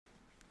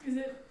Is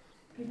it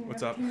picking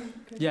What's up? up?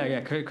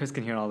 Yeah. Chris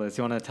can hear all this.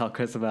 You want to tell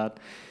Chris about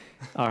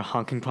our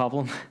honking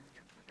problem?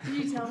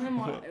 Did you tell him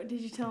why?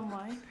 Did you tell him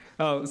why?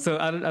 Oh, so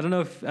I don't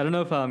know if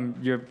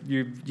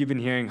you've been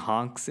hearing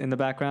honks in the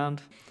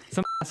background.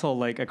 Some asshole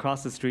like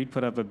across the street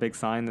put up a big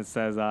sign that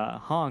says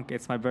honk,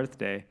 it's my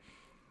birthday.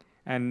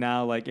 And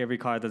now like every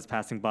car that's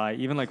passing by,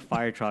 even like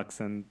fire trucks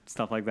and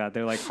stuff like that,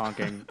 they're like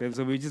honking.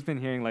 So we've just been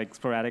hearing like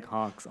sporadic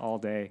honks all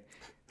day.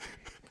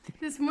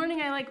 This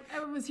morning I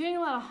was hearing a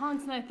lot of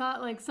honks and I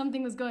thought like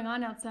something was going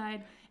on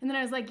outside. And then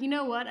I was like, you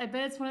know what? I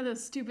bet it's one of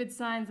those stupid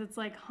signs that's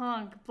like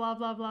honk, blah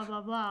blah blah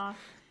blah blah.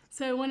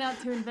 So I went out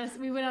to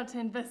we went out to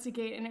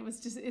investigate, and it's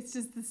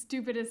just the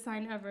stupidest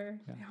sign ever.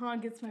 Yeah.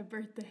 Honk, it's my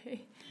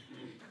birthday.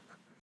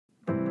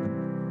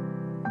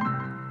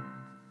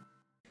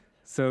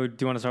 So do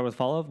you want to start with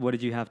follow-up? What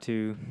did you have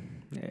to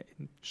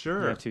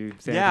Sure. You have to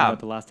say anything about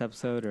the last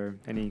episode, or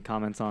any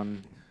comments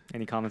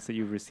that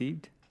you've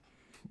received?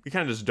 We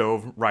kind of just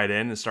dove right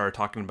in and started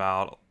talking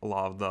about a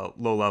lot of the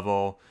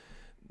low-level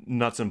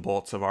nuts and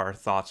bolts of our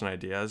thoughts and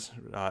ideas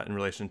in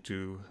relation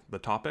to the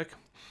topic.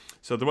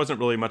 So there wasn't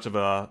really much of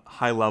a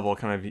high-level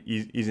kind of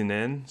easing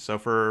in. So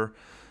for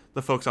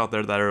the folks out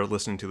there that are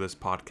listening to this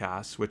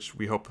podcast, which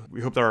we hope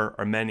there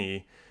are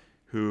many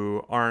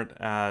who aren't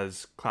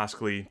as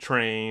classically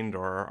trained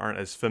or aren't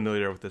as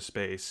familiar with this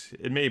space,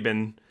 it may have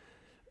been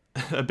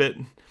a bit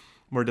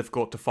more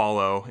difficult to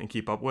follow and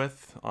keep up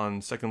with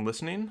on second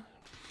listening.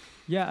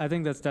 Yeah, I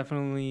think that's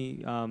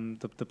definitely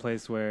the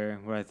place where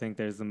I think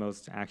there's the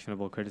most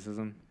actionable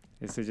criticism,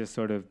 is to just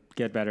sort of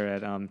get better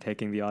at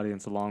taking the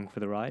audience along for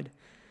the ride.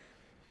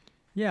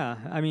 Yeah,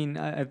 I mean,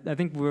 I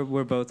think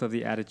we're both of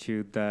the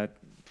attitude that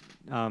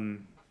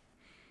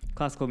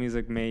classical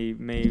music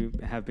may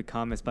have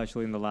become,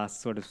 especially in the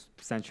last sort of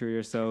century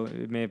or so,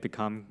 it may have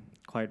become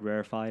quite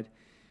rarefied,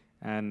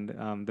 and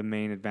the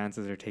main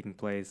advances are taking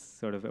place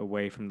sort of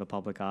away from the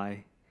public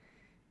eye.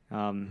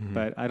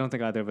 But I don't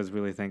think either of us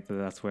really think that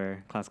that's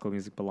where classical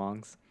music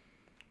belongs.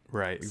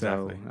 Right,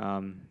 exactly.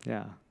 So,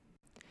 yeah.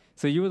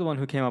 So you were the one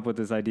who came up with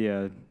this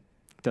idea,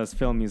 does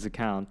film music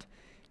count?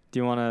 Do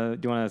you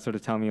want to sort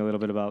of tell me a little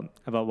bit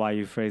about why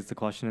you phrased the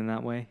question in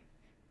that way?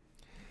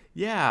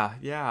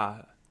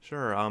 Yeah,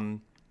 sure.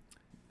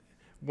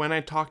 When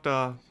I talk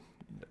to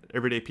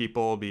everyday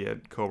people, be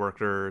it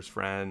coworkers,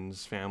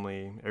 friends,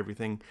 family,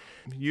 everything,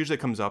 usually it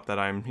comes up that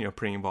I'm,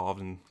 pretty involved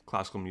in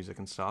classical music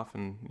and stuff,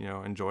 and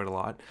enjoy it a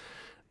lot.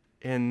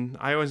 And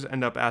I always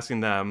end up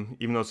asking them,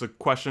 even though it's a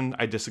question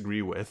I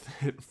disagree with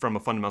from a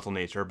fundamental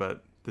nature,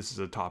 but this is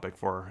a topic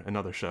for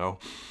another show.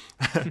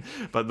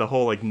 But the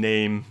whole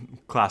name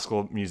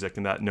classical music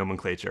and that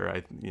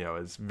nomenclature,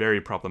 is very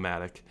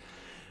problematic.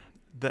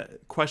 The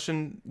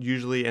question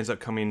usually ends up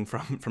coming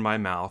from my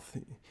mouth.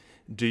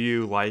 Do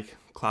you like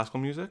classical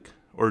music,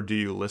 or do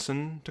you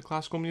listen to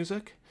classical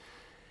music?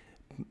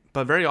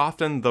 But very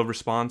often the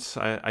response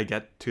I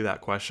get to that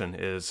question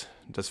is,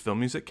 does film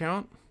music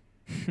count?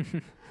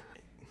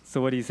 So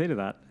what do you say to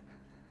that?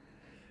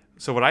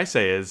 So what I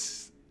say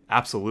is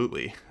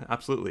absolutely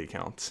it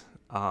counts.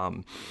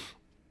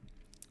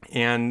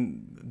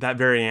 And that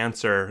very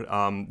answer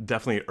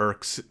definitely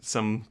irks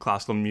some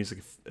classical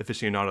music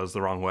aficionados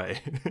the wrong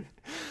way. Do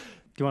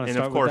you want to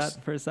start with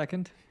that for a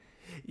second?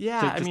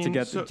 Yeah,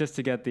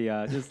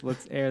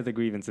 let's air the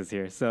grievances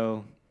here.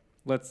 So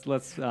let's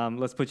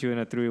put you in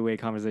a three-way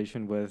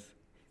conversation with,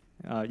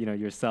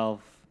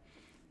 yourself,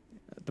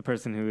 the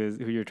person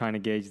who you're trying to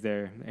gauge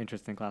their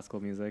interest in classical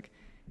music,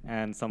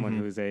 and someone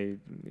who's a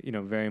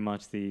very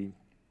much the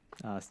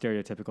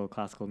stereotypical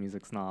classical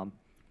music snob.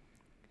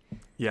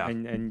 Yeah.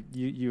 And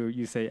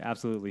you say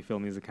absolutely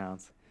film music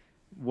counts.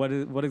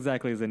 What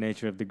exactly is the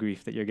nature of the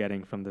grief that you're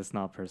getting from this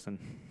snob person?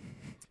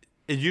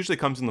 It usually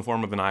comes in the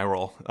form of an eye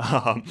roll.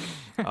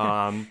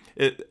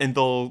 And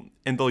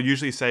they'll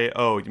usually say,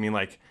 "Oh, you mean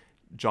like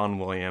John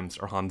Williams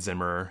or Hans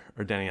Zimmer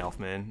or Danny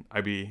Elfman?"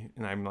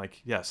 I'm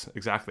like, "Yes,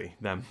 exactly,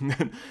 them."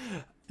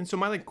 And so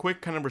my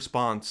quick kind of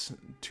response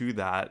to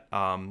that,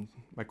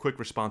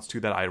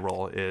 eye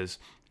roll is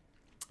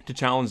to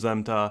challenge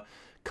them to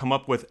come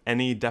up with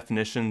any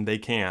definition they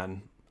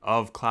can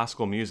of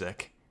classical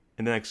music,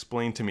 and then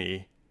explain to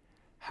me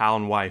how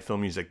and why film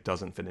music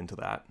doesn't fit into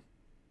that.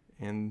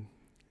 And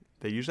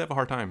they usually have a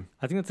hard time.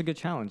 I think that's a good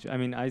challenge. I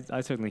mean,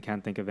 I certainly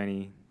can't think of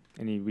any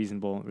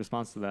reasonable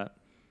response to that.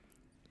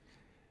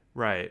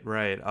 Right.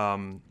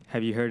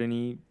 Have you heard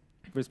any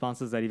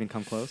responses that even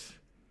come close?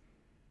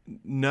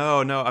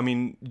 No. I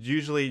mean,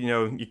 usually,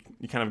 you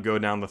kind of go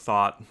down the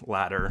thought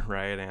ladder,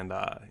 right? And,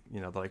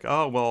 they're like,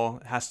 oh, well,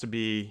 it has to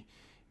be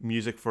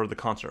music for the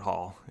concert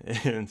hall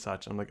and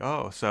such. I'm like,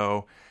 oh,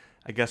 so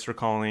I guess we're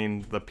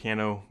calling the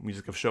piano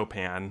music of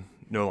Chopin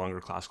no longer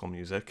classical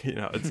music.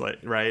 It's like,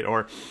 right?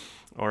 Or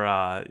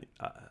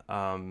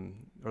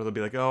they'll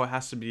be like, oh, it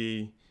has to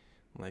be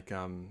like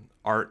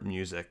art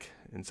music.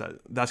 And so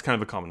that's kind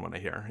of a common one I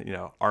hear,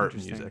 art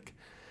music.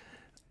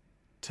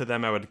 To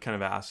them, I would kind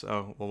of ask,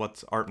 oh, well,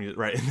 what's art music,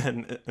 right?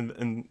 And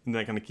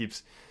that kind of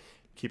keeps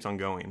on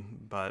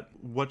going. But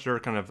what's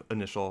your kind of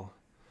initial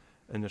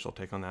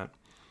take on that?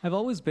 I've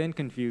always been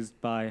confused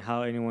by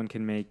how anyone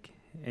can make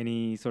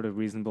any sort of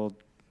reasonable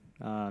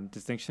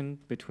distinction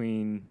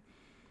between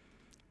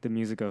the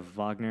music of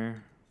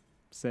Wagner,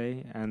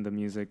 say, and the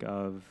music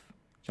of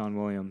John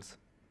Williams.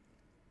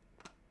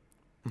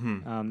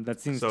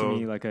 That seems to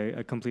me like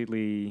a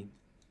completely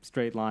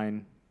straight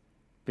line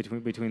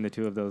between the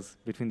two of those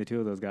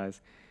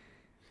guys.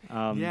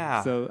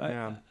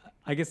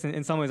 I guess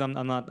in some ways I'm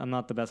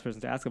not the best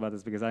person to ask about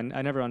this because I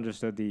never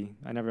understood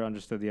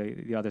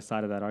the other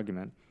side of that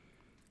argument.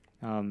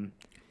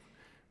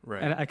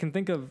 Right. And I can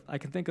think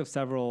of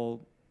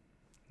several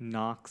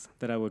knocks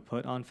that I would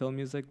put on film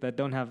music that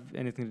don't have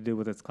anything to do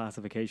with its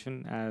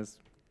classification as,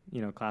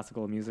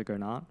 classical music or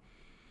not.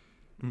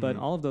 But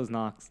all of those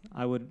knocks,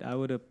 I would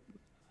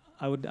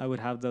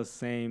have those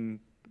same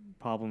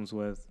problems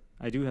with.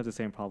 I do have the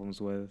same problems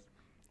with,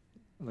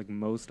 like,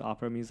 most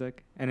opera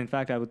music. And in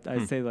fact,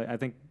 I'd say, like, I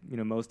think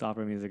most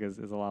opera music is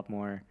a lot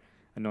more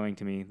annoying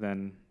to me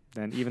than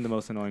even the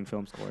most annoying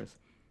film scores.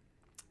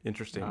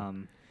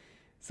 Interesting.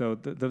 So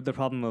the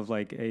problem of,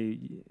 like,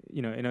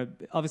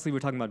 obviously we're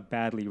talking about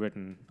badly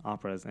written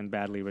operas and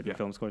badly written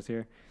film scores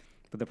here,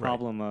 but the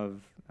problem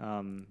of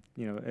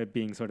it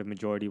being sort of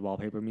majority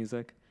wallpaper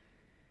music,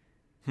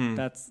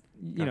 that's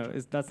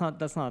that's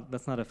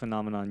not a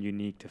phenomenon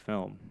unique to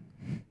film.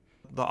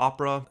 The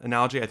opera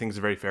analogy I think is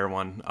a very fair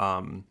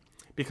one,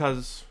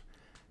 because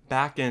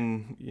back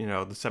in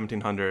the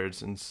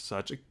 1700s and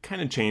such, it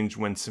kind of changed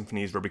when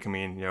symphonies were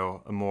becoming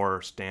a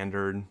more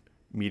standard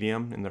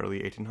medium in the early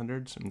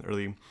 1800s, in the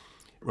early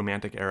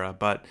Romantic era.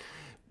 But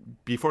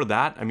before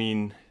that, I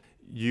mean,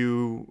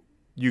 you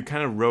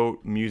kind of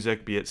wrote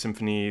music, be it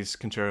symphonies,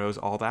 concertos,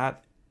 all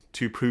that,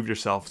 to prove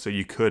yourself so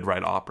you could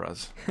write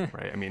operas,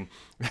 right? I mean,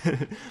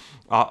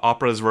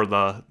 operas were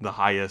the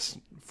highest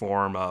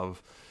form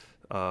of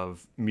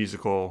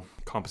musical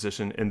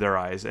composition in their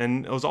eyes,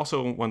 and it was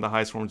also one of the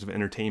highest forms of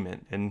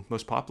entertainment and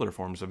most popular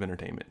forms of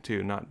entertainment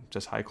too, not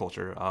just high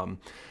culture.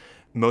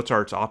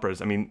 Mozart's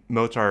operas, I mean,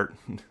 Mozart,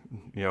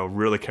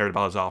 really cared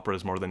about his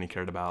operas more than he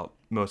cared about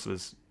most of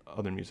his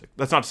other music.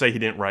 That's not to say he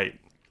didn't write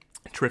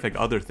terrific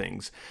other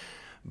things,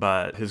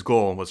 but his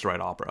goal was to write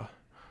opera.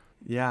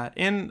 Yeah,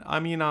 and I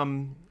mean,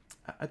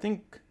 I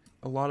think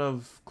a lot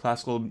of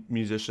classical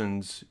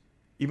musicians,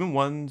 even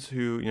ones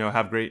who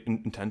have great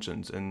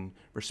intentions and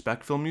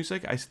respect film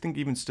music, I think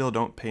even still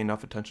don't pay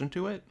enough attention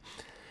to it.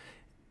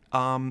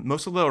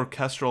 Most of the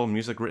orchestral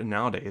music written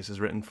nowadays is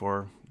written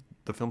for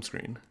the film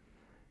screen.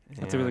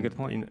 That's a really good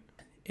point.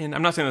 And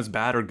I'm not saying that's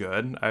bad or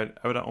good. I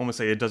would almost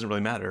say it doesn't really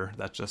matter.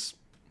 That's just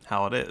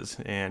how it is.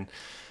 And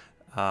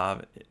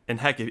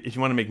heck, if you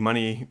want to make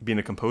money being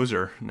a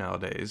composer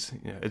nowadays,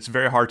 it's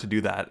very hard to do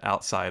that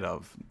outside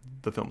of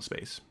the film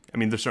space. I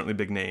mean, there's certainly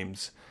big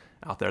names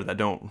out there that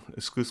don't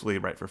exclusively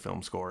write for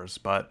film scores,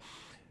 but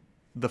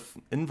the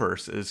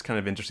inverse is kind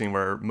of interesting,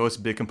 where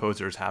most big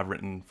composers have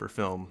written for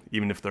film,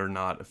 even if they're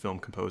not a film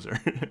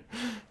composer.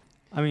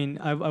 I mean,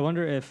 I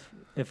wonder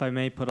if I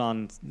may put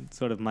on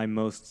sort of my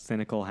most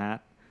cynical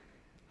hat.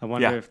 I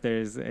wonder if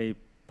there's a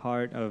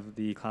part of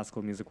the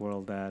classical music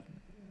world that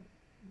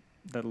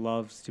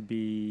loves to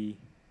be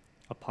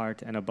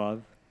apart and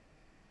above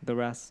the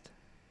rest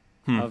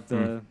of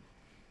the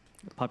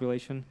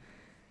population.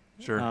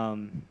 Sure.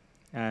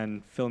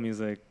 And film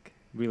music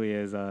really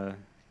is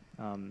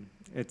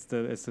it's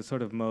the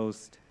sort of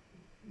most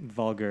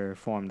vulgar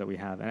form that we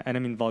have, and I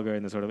mean vulgar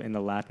in the sort of in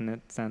the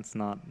Latin sense,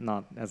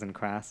 not as in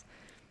crass,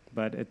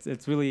 but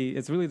it's really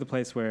the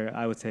place where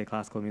I would say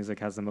classical music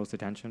has the most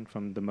attention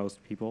from the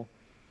most people,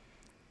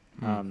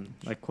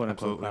 like quote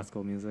unquote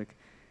classical music,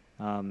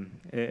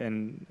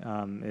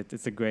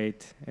 it's a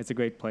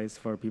great place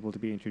for people to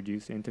be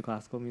introduced into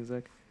classical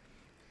music,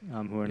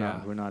 who are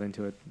not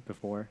into it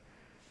before.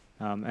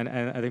 And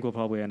I think we'll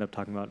probably end up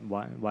talking about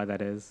why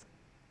that is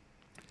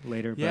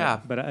later.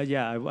 But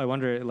I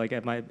wonder, like,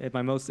 at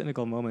my most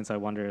cynical moments, I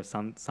wonder if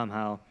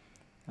somehow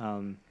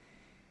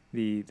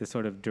the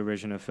sort of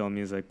derision of film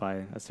music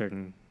by a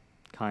certain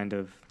kind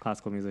of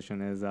classical musician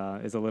is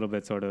a little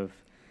bit sort of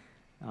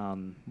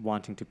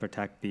wanting to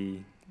protect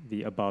the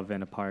above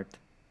and apart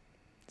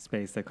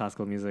space that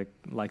classical music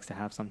likes to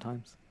have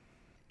sometimes.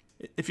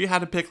 If you had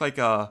to pick like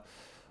a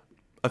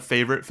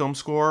favorite film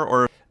score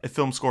or a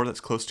film score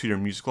that's close to your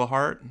musical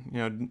heart,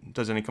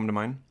 does any come to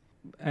mind?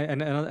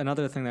 And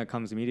another thing that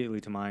comes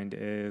immediately to mind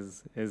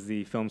is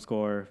the film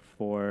score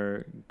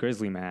for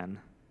Grizzly Man.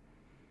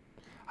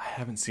 I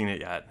haven't seen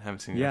it yet.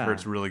 I've heard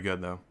it's really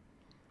good though.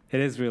 It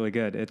is really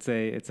good. It's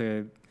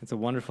a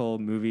wonderful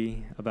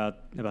movie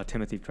about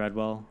Timothy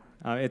Treadwell.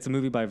 It's a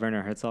movie by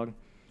Werner Herzog.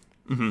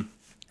 Mm-hmm.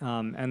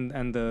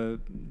 And the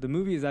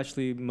movie is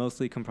actually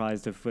mostly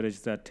comprised of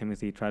footage that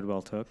Timothy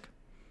Treadwell took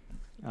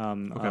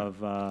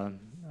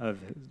of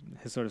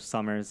his sort of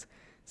summers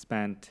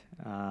spent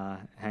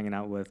hanging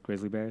out with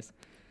grizzly bears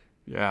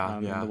in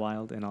the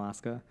wild in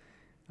Alaska.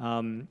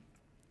 And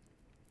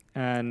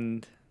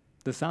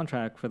the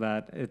soundtrack for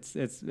that, it's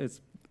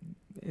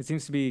it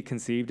seems to be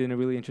conceived in a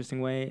really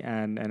interesting way,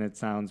 and it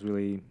sounds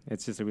really.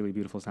 It's just a really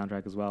beautiful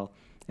soundtrack as well.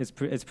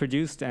 It's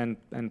produced and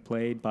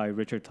played by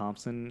Richard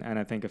Thompson and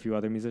I think a few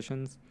other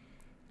musicians.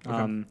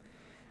 Okay.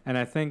 And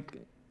I think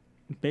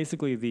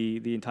basically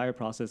the entire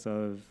process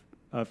of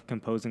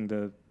composing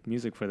the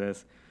music for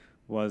this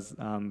was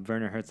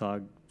Werner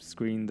Herzog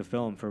screened the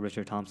film for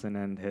Richard Thompson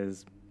and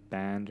his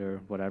band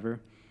or whatever,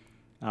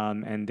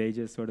 and they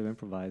just sort of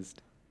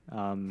improvised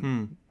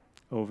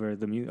over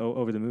the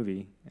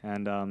movie,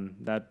 and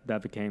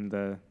that became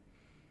the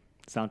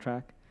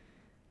soundtrack.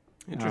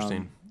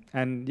 Interesting.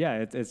 And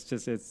yeah,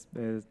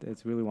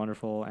 it's really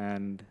wonderful,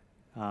 and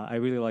I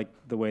really like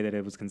the way that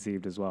it was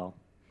conceived as well.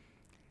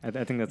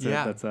 I think that's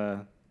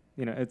a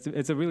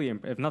it's a really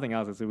if nothing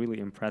else, it's a really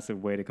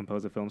impressive way to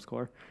compose a film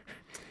score.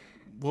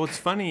 Well, what's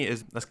funny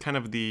is that's kind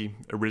of the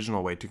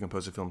original way to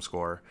compose a film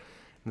score,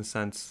 in the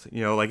sense,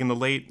 like in the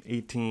late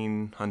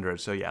 1800s,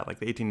 so yeah, like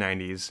the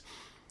 1890s,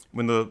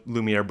 when the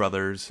Lumiere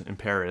brothers in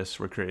Paris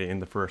were creating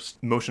the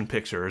first motion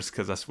pictures,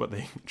 because that's what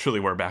they truly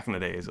were back in the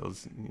days. It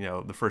was,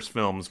 the first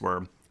films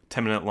were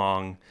 10-minute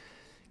long,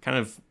 kind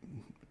of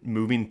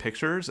moving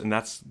pictures, and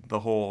that's the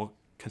whole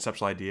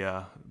conceptual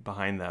idea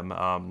behind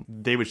them.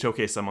 They would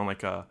showcase them on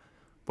like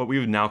what we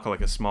would now call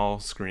like a small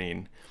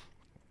screen,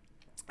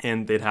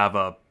 and they'd have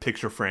a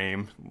picture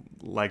frame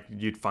like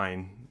you'd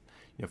find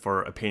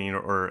for a painting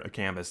or a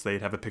canvas.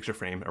 They'd have a picture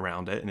frame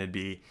around it, and it'd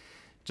be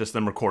just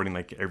them recording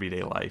like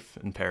everyday life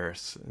in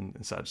Paris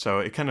and such. So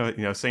it kind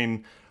of,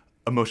 saying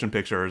a motion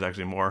picture is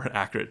actually more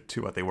accurate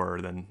to what they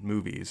were than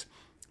movies.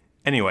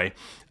 Anyway,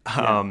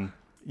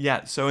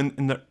 so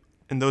in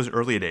those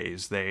early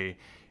days, it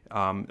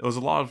was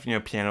a lot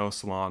of piano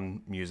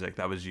salon music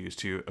that was used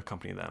to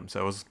accompany them.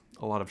 So it was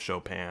a lot of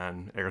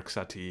Chopin, Eric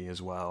Satie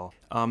as well.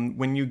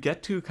 When you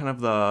get to kind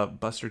of the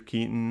Buster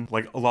Keaton,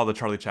 like a lot of the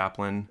Charlie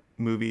Chaplin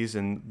movies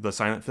and the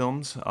silent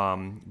films,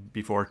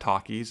 before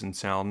talkies and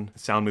sound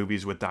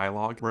movies with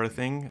dialogue were a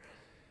thing,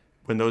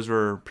 when those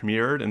were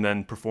premiered and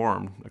then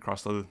performed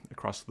across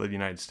the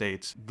United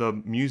States, the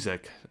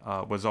music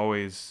was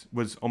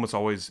almost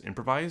always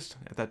improvised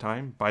at that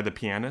time by the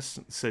pianist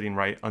sitting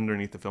right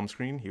underneath the film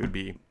screen. He would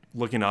be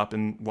looking up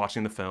and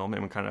watching the film,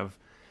 and would kind of,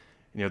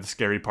 the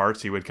scary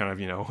parts, he would kind of,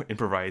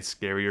 improvise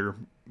scarier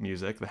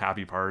music. The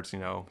happy parts,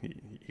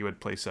 he would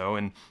play so.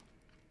 And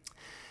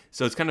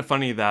so it's kind of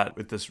funny that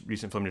with this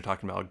recent film you're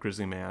talking about,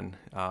 Grizzly Man,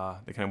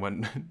 they kind of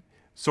went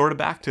sort of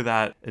back to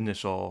that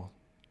initial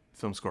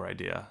film score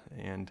idea.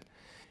 And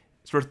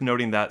it's worth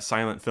noting that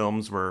silent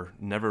films were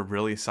never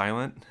really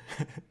silent.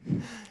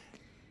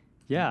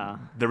 Yeah.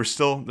 There's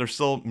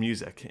still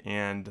music,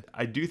 and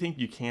I do think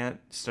you can't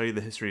study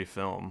the history of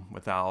film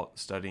without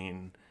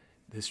studying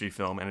the history of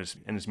film and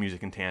its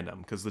music in tandem,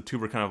 because the two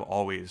were kind of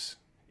always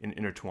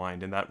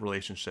intertwined, and that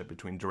relationship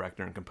between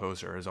director and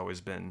composer has always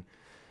been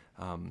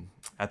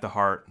at the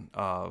heart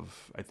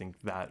of, I think,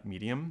 that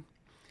medium.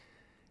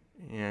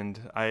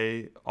 And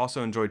I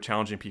also enjoyed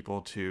challenging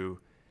people to,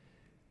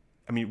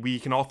 we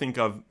can all think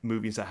of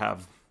movies that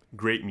have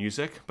great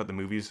music, but the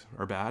movies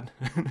are bad.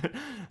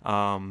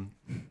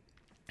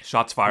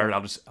 Shots fired.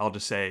 I'll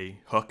just say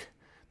Hook,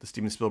 the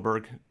Steven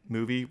Spielberg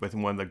movie with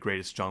one of the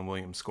greatest John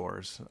Williams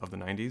scores of the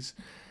 90s.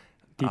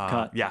 Deep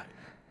cut. Yeah.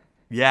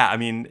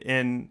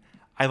 And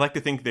I like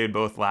to think they'd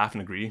both laugh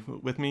and agree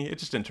with me. It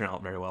just didn't turn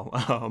out very well.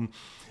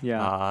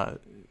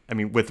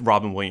 With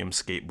Robin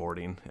Williams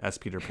skateboarding as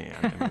Peter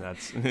Pan.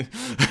 That's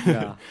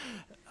yeah.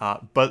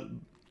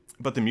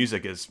 But the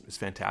music is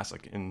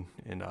fantastic and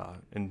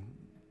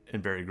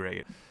very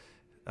great.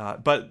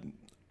 But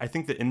I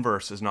think the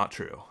inverse is not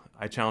true.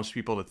 I challenge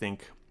people to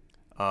think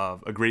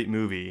of a great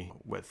movie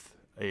with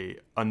a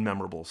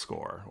unmemorable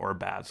score or a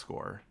bad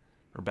score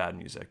or bad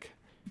music.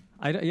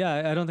 I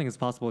don't think it's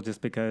possible,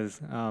 just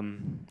because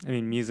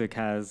music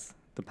has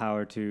the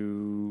power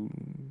to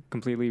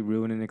completely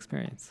ruin an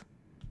experience.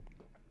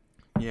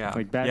 Yeah.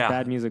 Like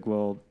bad music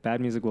will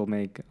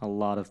make a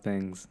lot of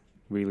things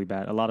really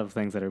bad. A lot of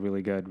things that are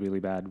really good, really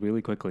bad,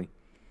 really quickly.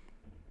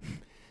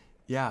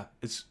 Yeah,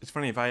 it's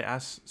funny if I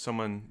ask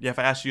someone, if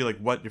I ask you like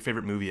what your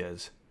favorite movie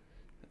is,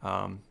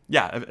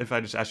 if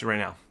I just ask you right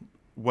now,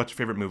 what's your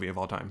favorite movie of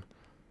all time?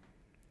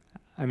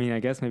 I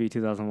guess maybe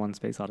 2001: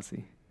 Space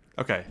Odyssey.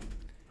 Okay,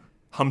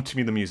 hum to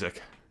me the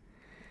music.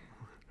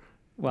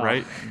 Well,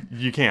 right?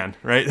 You can,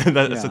 right?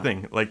 That's the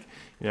thing. Like,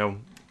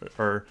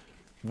 or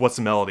what's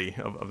the melody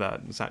of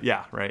that?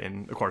 Yeah, right.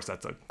 And of course,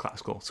 that's a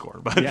classical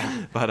score. But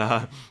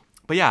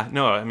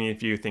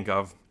if you think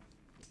of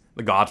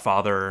The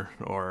Godfather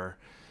or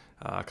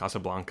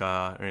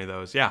Casablanca or any of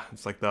those,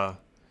 it's like the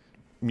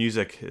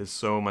music is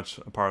so much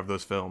a part of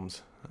those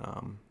films.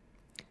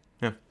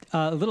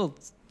 A little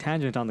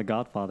tangent on The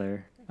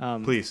Godfather.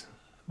 Please.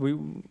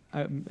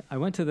 I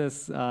went to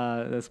this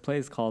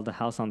place called The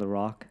House on the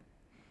Rock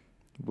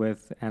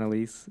with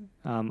Annalise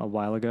a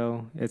while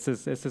ago. It's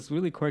this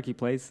really quirky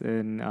place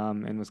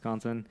in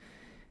Wisconsin,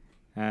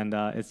 and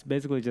it's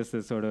basically just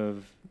this sort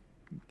of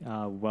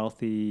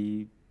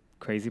wealthy,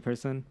 crazy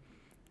person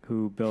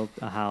who built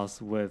a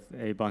house with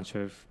a bunch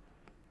of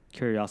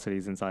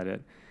curiosities inside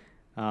it.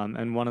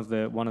 and one of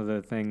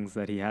the things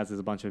that he has is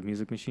a bunch of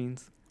music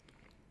machines.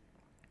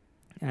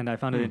 And I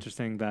found it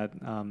interesting that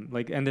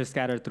and they're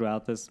scattered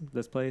throughout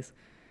this place,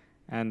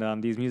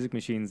 and these music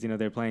machines,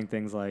 they're playing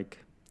things like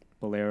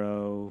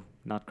Bolero,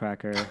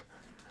 Nutcracker,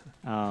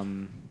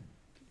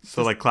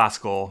 So like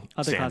classical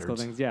other standards. classical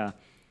things, yeah.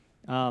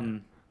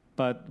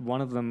 But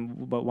one of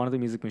the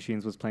music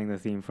machines was playing the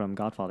theme from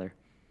Godfather.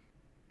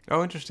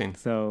 Oh, interesting.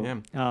 So,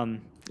 Yeah.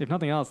 if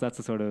nothing else, that's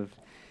a sort of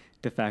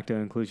de facto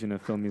inclusion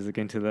of film music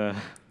into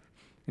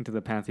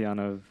the pantheon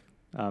of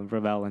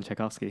Ravel and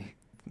Tchaikovsky.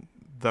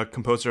 The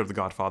composer of The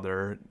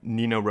Godfather,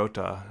 Nino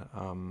Rota,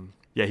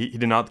 he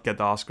did not get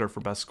the Oscar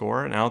for Best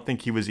Score, and I don't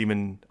think he was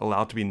even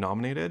allowed to be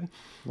nominated.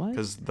 What?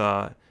 Because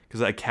the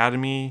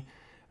Academy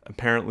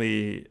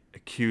apparently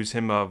accused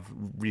him of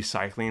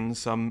recycling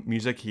some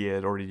music he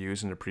had already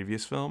used in a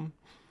previous film.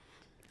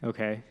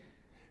 Okay.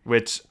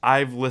 Which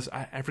I've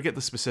listened. I forget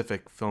the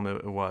specific film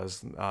it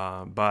was,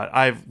 but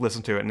I've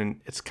listened to it,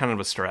 and it's kind of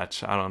a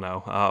stretch. I don't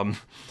know.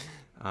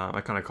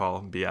 I kind of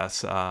call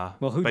BS.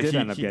 Well, who but did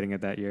end up getting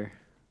it that year?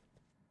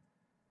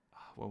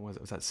 What was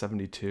it? Was that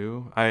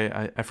 72?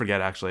 I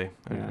forget actually.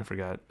 Yeah. I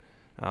forget.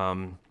 I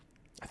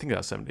think that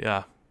was 70.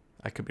 Yeah,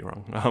 I could be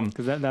wrong.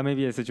 Because that may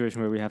be a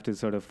situation where we have to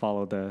sort of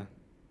follow the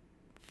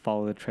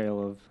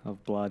trail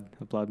of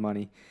blood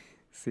money.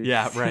 See,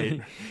 yeah.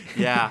 Right.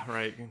 Yeah.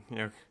 Right.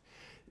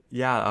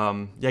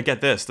 Yeah.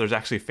 Get this. There's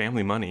actually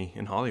family money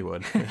in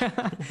Hollywood.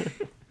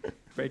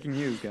 Breaking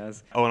news,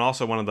 guys. Oh, and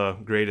also one of the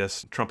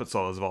greatest trumpet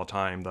solos of all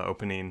time, the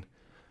opening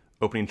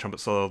trumpet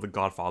solo of The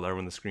Godfather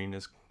when the screen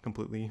is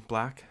completely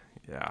black.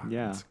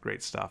 Yeah. It's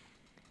great stuff.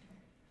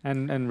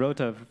 And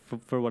Rota,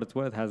 for what it's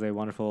worth, has a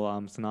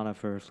wonderful sonata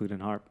for flute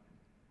and harp.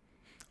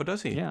 Oh,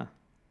 does he? Yeah.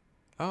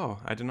 Oh,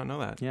 I did not know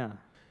that. Yeah.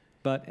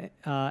 But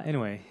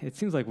anyway, it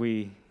seems like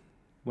we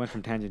went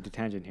from tangent to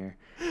tangent here.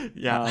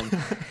 Yeah.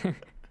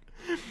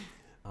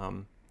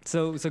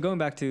 So going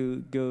back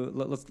to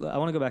I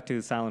want to go back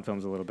to silent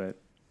films a little bit.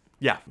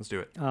 Yeah, let's do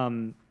it.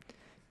 Do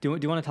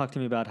you want to talk to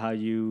me about how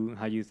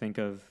you think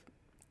of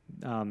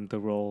the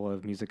role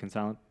of music in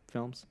silent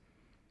films?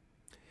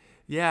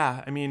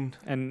 Yeah, I mean,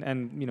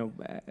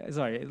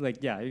 sorry,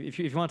 if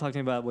you want to talk to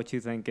me about what you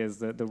think is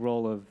the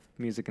role of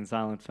music in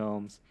silent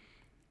films,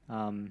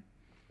 and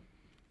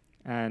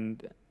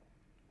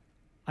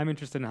I'm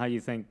interested in how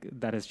you think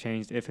that has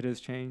changed, if it has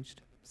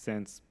changed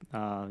since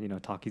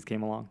talkies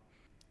came along.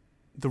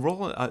 The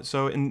role,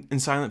 so in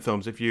silent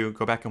films, if you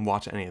go back and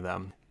watch any of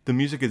them, the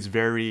music is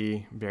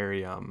very,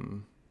 very,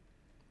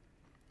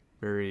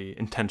 very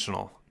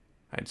intentional,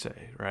 I'd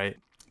say, right?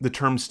 The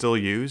term still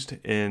used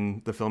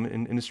in the film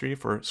industry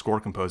for score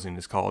composing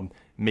is called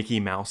Mickey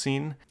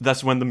Mousing.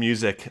 That's when the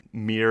music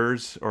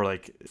mirrors or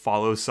like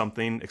follows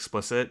something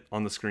explicit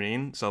on the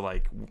screen. So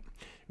like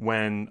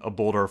when a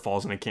boulder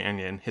falls in a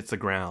canyon, hits the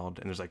ground,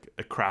 and there's like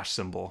a crash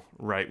symbol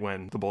right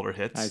when the boulder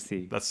hits. I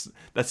see. That's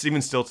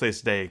even still to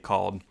this day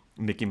called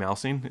Mickey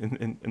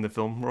Mousing in the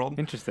film world.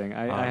 Interesting.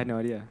 I had no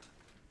idea.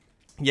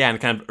 Yeah, and it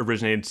kind of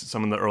originated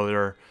some of the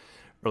earlier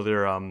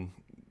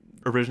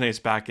originates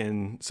back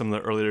in some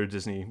of the earlier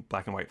Disney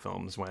black and white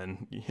films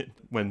when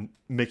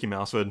Mickey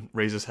Mouse would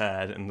raise his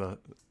head and the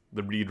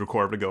reed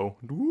recorder would go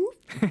whoop,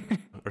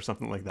 or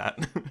something like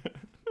that.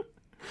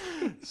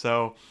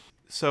 So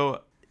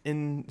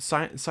in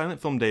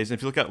silent film days, and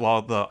if you look at a lot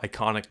of the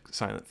iconic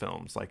silent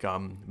films like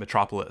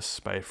Metropolis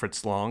by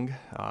Fritz Lang,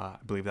 I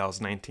believe that was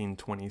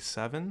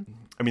 1927.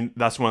 I mean,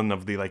 that's one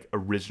of the like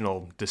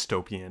original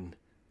dystopian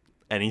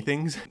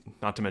anythings,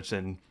 not to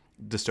mention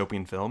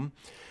dystopian film.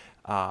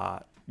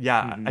 I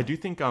do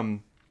think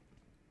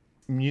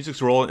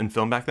music's role in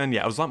film back then,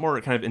 it was a lot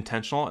more kind of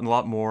intentional and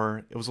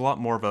it was a lot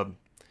more of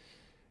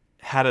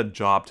had a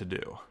job to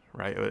do,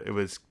 right? It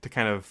was to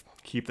kind of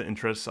keep the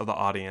interests of the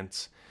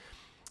audience,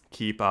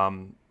 keep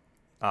kind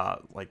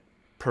of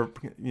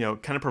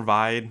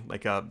provide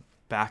like a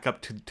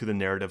backup to the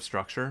narrative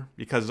structure,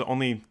 because the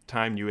only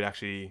time you would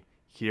actually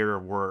hear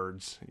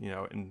words,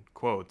 in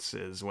quotes,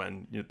 is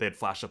when they'd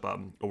flash up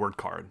a word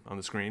card on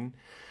the screen.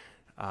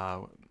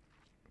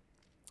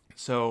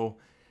 So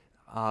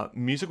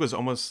music was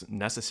almost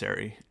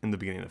necessary in the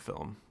beginning of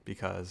film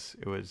because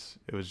it was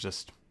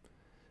just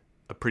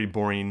a pretty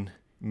boring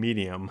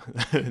medium.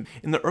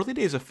 In the early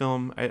days of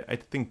film, I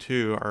think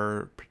too,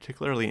 are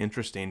particularly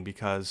interesting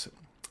because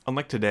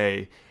unlike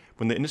today,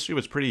 when the industry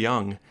was pretty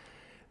young,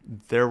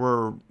 there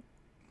were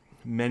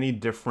many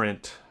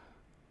different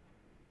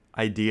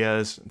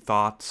ideas,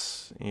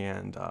 thoughts,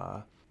 and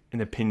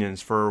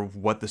opinions for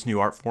what this new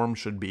art form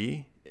should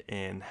be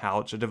and how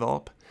it should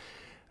develop.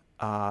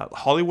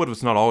 Hollywood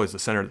was not always the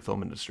center of the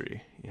film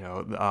industry.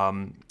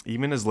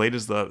 Even as late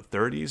as the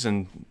 30s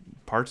and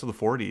parts of the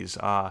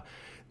 40s,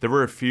 there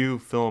were a few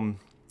film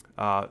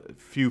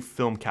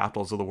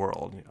capitals of the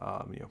world.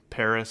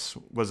 Paris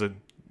was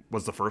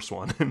the first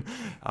one.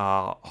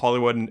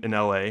 Hollywood in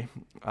LA,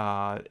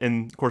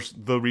 and of course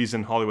the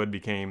reason Hollywood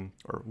became,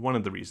 or one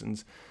of the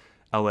reasons,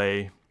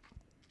 LA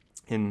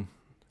in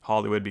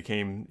Hollywood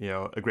became,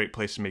 a great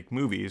place to make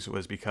movies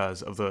was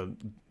because of the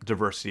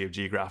diversity of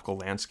geographical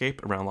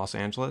landscape around Los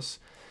Angeles.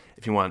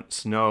 If you want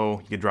snow,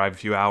 you could drive a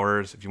few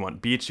hours. If you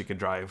want beach, you could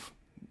drive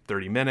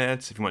 30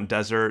 minutes. If you want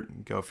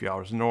desert, go a few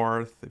hours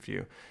north. If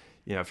you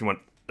want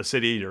a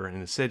city, you're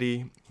in a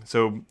city.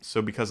 So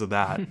because of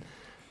that,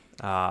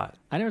 I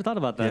never thought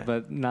about that, yeah.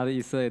 but now that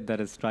you say it, that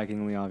is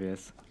strikingly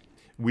obvious.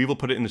 We will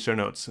put it in the show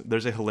notes.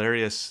 There's a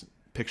hilarious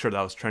picture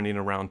that was trending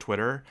around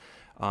Twitter.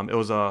 It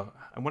was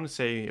I want to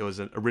say it was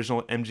an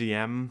original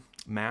MGM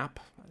map.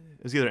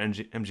 It was either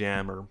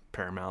MGM or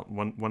Paramount,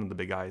 one of the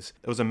big guys.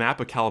 It was a map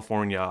of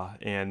California,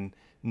 and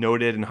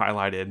noted and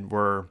highlighted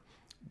were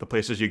the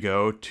places you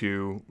go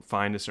to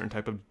find a certain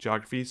type of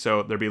geography.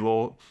 So there'd be a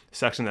little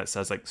section that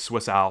says like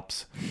Swiss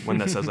Alps, one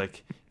that says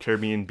like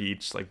Caribbean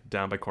beach, like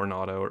down by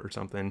Coronado or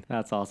something.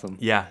 That's awesome.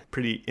 Yeah,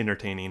 pretty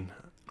entertaining.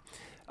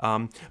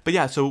 But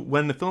yeah, so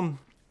when the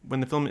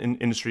film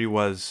industry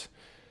was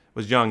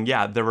young,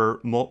 yeah, there were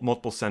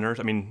multiple centers.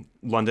 I mean,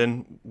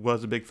 London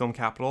was a big film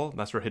capital.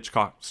 That's where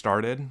Hitchcock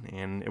started,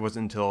 and it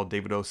wasn't until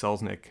David O.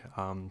 Selznick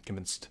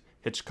convinced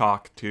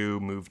Hitchcock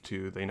to move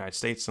to the United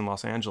States in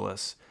Los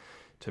Angeles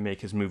to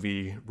make his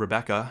movie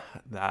Rebecca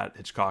that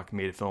Hitchcock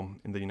made a film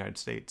in the United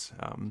States.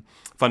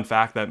 Fun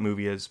fact, that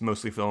movie is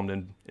mostly filmed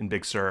in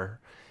Big Sur,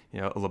 a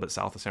little bit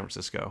south of San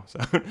Francisco. So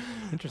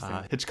Interesting.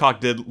 Hitchcock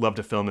did love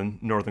to film in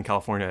Northern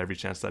California every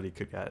chance that he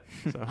could get.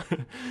 So.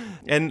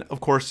 And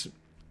of course,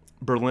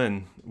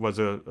 Berlin was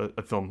a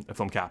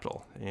film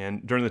capital.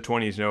 And during the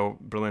 20s,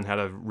 Berlin had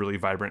a really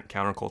vibrant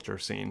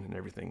counterculture scene and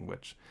everything,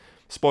 which,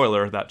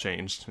 spoiler, that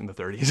changed in the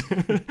 30s.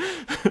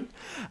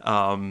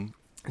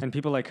 And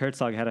people like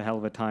Herzog had a hell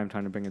of a time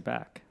trying to bring it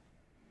back.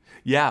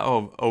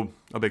 Yeah,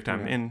 a big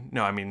time. Yeah. And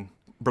no, I mean,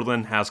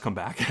 Berlin has come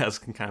back as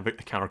kind of a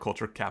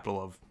counterculture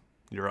capital of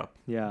Europe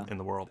in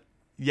the world.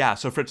 Yeah,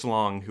 so Fritz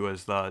Lang, who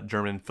was the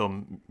German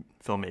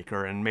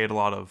filmmaker and made a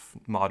lot of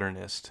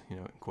modernist,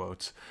 in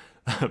quotes,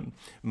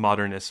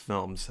 modernist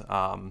films.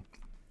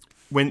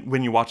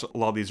 When you watch a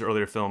lot of these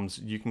earlier films,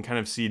 you can kind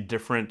of see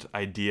different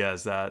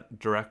ideas that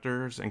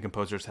directors and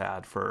composers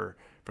had for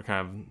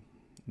kind of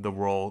the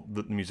role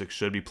that the music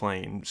should be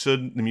playing.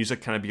 Should the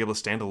music kind of be able to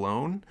stand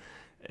alone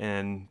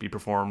and be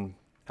performed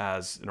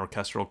as an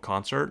orchestral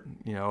concert?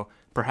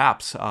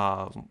 Perhaps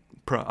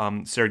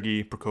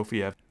Sergei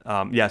Prokofiev.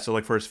 So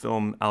like for his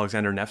film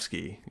Alexander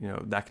Nevsky,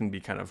 that can be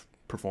kind of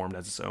performed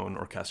as its own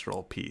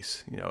orchestral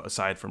piece,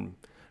 aside from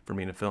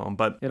being a film.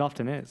 But it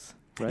often is,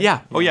 right?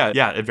 Yeah. Oh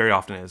yeah, it very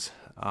often is.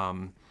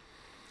 But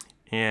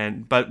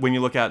when you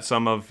look at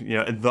some of,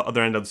 the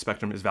other end of the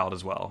spectrum is valid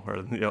as well, where,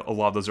 a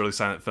lot of those early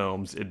silent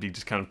films, it'd be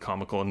just kind of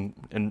comical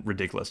and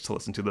ridiculous to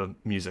listen to the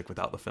music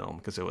without the film,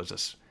 because it was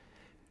just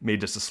made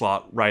just to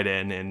slot right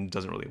in and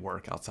doesn't really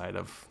work outside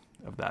of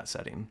that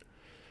setting.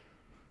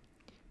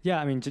 Yeah,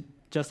 I mean,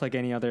 just like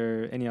any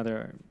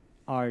other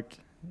art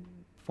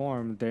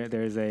form,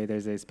 there's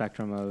a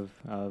spectrum of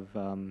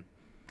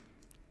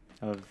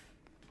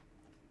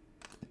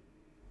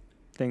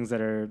things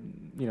that are,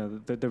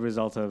 the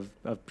result of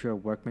pure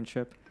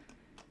workmanship,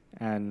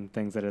 and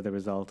things that are the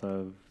result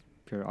of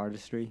pure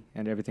artistry,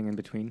 and everything in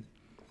between.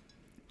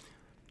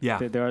 Yeah.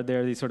 There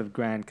are these sort of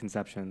grand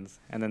conceptions,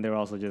 and then there are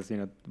also just,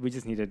 we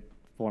just needed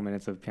 4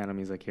 minutes of piano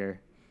music here.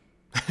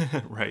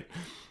 Right.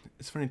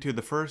 It's funny too.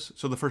 The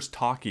first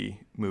talkie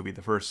movie,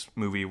 the first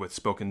movie with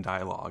spoken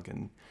dialogue,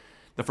 and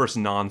the first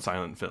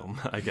non-silent film,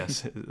 I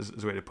guess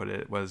is a way to put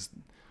it, was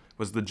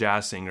The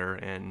Jazz Singer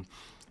in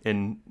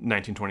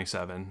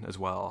 1927 as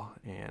well,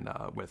 and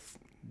with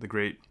the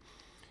great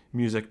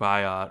music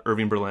by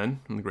Irving Berlin,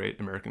 one of the great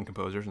American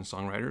composers and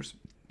songwriters.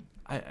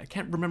 I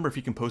can't remember if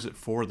he composed it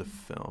for the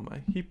film.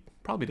 He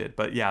probably did,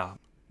 but yeah,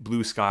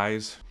 Blue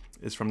Skies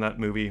is from that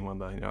movie,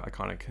 one of the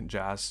iconic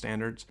jazz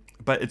standards.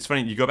 But it's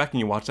funny, you go back and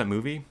you watch that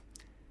movie,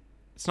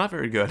 it's not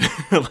very good.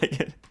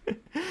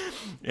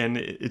 And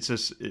it's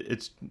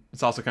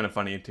also kind of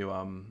funny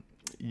to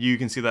you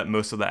can see that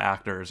most of the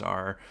actors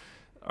are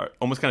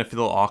almost kind of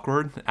feel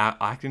awkward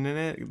acting in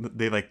it.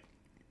 They like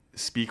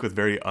speak with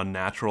very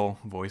unnatural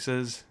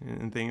voices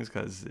and things,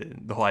 because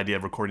the whole idea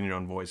of recording your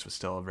own voice was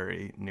still a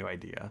very new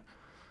idea.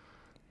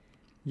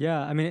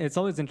 Yeah, I mean, it's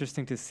always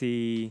interesting to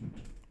see,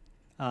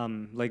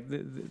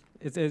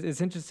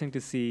 it's interesting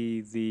to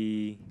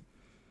see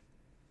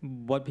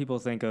what people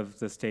think of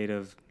the state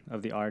of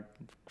the art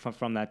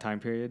from that time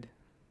period.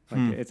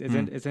 Like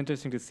it's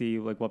interesting to see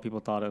like what people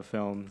thought of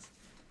films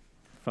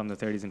from the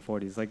 30s and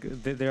 40s. Like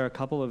there are a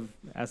couple of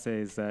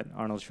essays that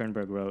Arnold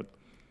Schoenberg wrote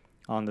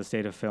on the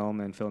state of film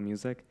and film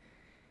music,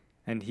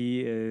 and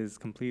he is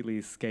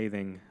completely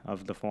scathing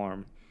of the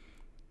form.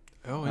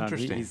 Oh,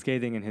 interesting. He's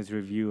scathing in his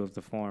review of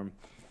the form.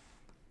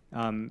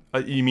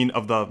 You mean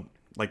of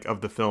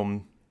the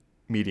film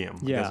medium?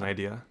 Yeah. As an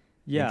idea.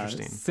 Yeah.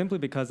 Interesting. Simply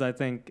because I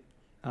think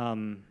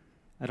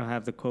I don't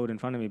have the quote in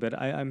front of me, but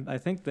I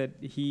think that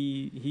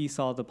he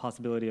saw the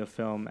possibility of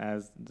film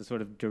as the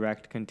sort of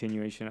direct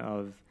continuation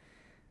of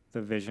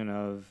the vision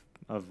of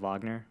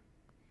Wagner,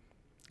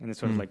 and this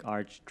sort of like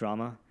arch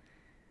drama.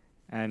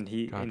 and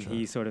Gotcha.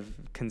 he sort of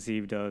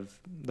conceived of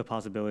the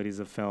possibilities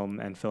of film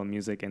and film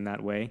music in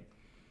that way.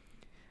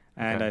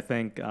 And Okay. I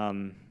think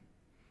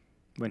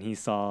when he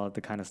saw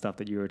the kind of stuff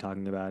that you were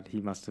talking about,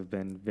 he must have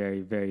been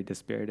very, very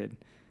dispirited.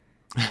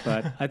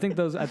 But I think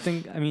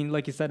I mean,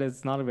 like you said,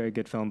 it's not a very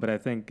good film, but I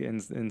think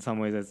in some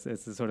ways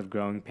it's the sort of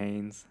growing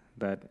pains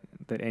that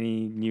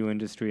any new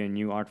industry and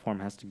new art form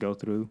has to go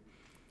through.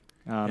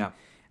 Yeah.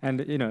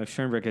 And, you know, if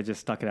Schoenberg had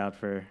just stuck it out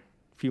for a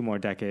few more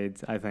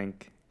decades, I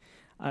think,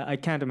 I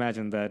can't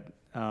imagine that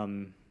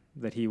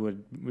that he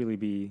would really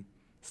be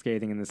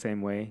scathing in the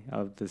same way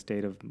of the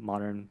state of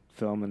modern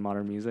film and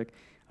modern music.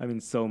 I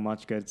mean, so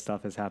much good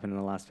stuff has happened in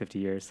the last 50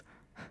 years.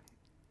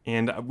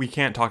 And we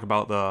can't talk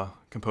about the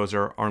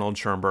composer Arnold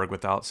Schoenberg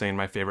without saying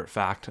my favorite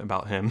fact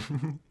about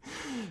him,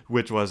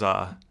 which was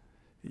I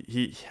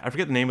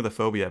forget the name of the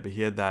phobia, but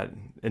he had that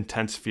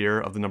intense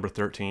fear of the number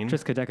 13.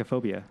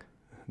 Triskaidekaphobia.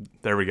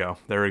 There we go.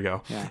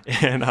 Yeah.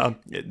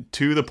 And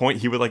to the point,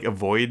 he would like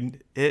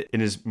avoid it in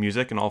his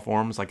music in all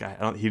forms. Like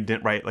he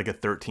didn't write like a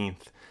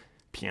 13th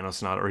piano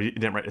sonata, or he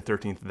didn't write a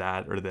 13th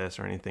that or this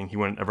or anything. He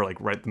wouldn't ever like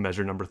write the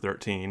measure number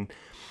 13.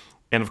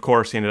 And of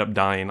course, he ended up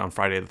dying on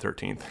Friday the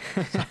 13th.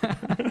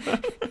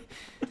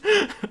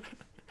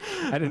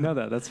 I didn't know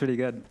that. That's pretty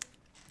good.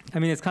 I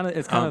mean, it's kind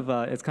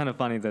of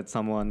funny that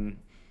someone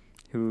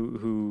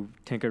who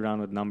tinkered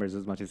around with numbers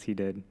as much as he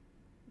did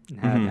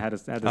had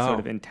this sort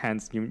of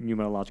intense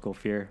numerological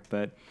fear.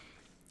 But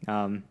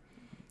I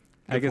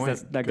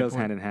guess that goes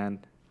hand in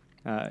hand.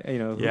 You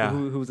know, Yeah.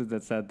 who was it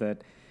that said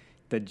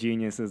that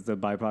genius is the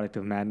byproduct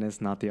of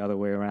madness, not the other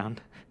way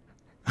around?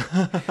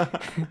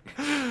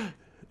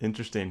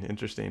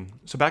 Interesting.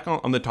 So back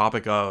on the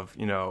topic of,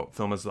 you know,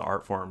 film as the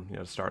art form, you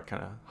know, to start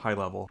kind of high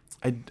level,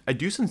 I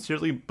do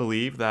sincerely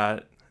believe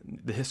that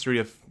the history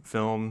of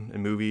film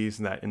and movies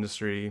and that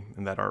industry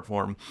and that art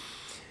form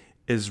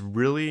is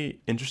really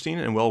interesting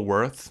and well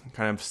worth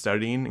kind of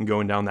studying and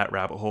going down that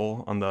rabbit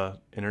hole on the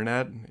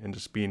internet and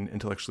just being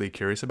intellectually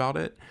curious about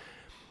it.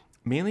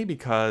 Mainly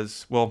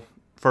because, well,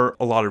 for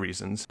a lot of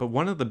reasons, but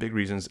one of the big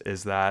reasons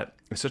is that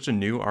it's such a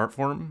new art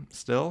form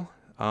still.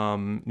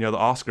 You know, the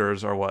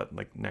Oscars are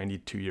like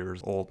 92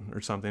 years old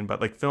or something, but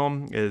like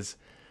film is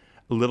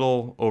a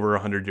little over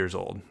 100 years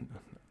old.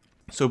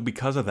 So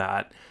because of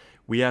that,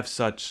 we have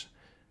such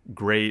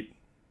great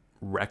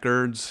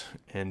records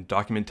and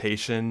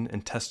documentation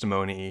and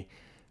testimony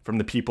from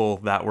the people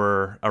that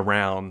were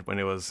around when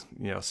it was,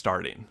 you know,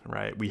 starting,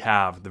 right? We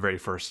have the very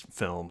first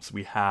films.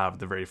 We have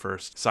the very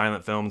first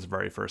silent films,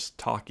 very first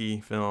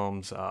talkie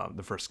films,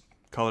 the first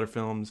color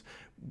films.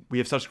 We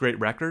have such great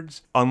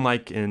records,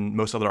 unlike in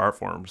most other art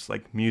forms,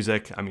 like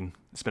music. I mean,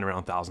 it's been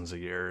around thousands of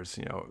years.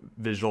 You know,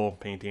 visual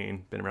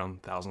painting, been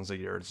around thousands of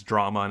years.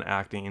 Drama and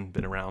acting,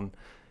 been around,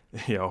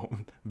 you know,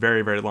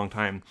 very, very long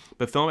time.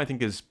 But film, I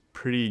think, is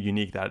pretty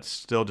unique that it's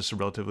still just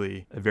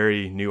a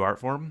very new art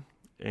form.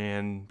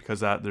 And because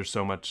of that, there's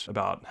so much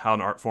about how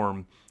an art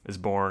form is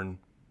born,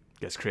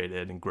 gets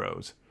created, and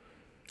grows.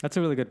 That's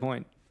a really good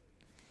point.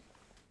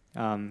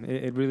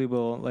 It really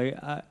will, like,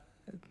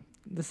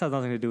 this has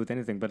nothing to do with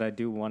anything, but I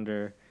do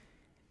wonder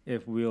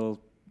if we'll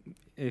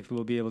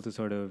be able to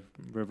sort of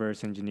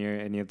reverse engineer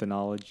any of the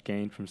knowledge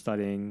gained from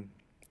studying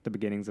the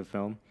beginnings of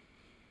film.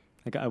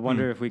 Like, I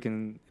wonder if we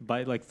can,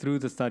 through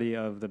the study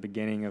of the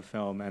beginning of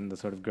film and the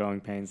sort of growing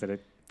pains that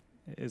it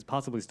is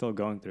possibly still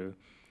going through,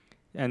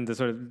 and the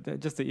sort of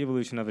just the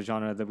evolution of a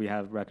genre that we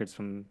have records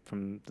from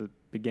the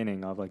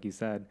beginning of, like you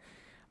said,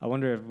 I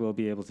wonder if we'll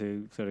be able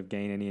to sort of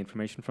gain any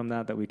information from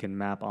that we can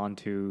map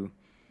onto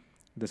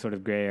the sort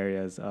of gray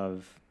areas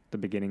of the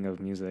beginning of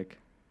music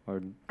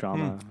or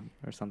drama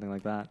or something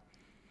like that.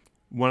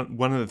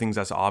 One of the things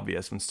that's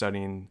obvious when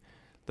studying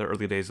the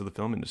early days of the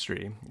film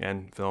industry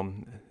and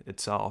film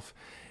itself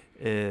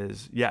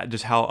is,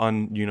 just how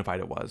ununified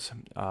it was.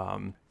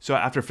 So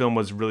after film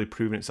was really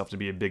proving itself to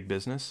be a big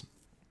business,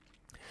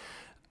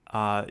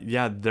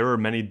 there were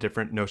many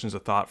different notions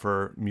of thought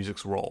for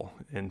music's role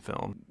in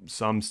film.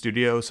 Some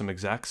studios, some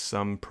execs,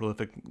 some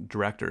prolific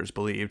directors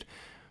believed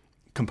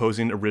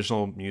composing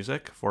original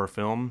music for a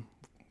film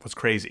was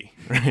crazy.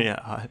 You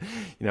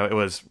know, it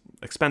was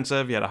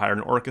expensive. You had to hire an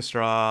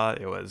orchestra.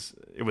 It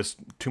was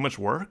too much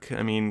work.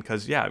 I mean,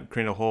 because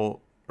creating a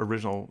whole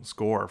original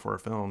score for a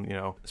film, you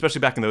know,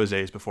 especially back in those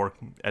days before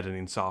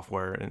editing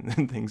software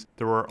and things,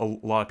 there were a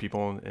lot of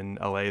people in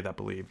LA that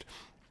believed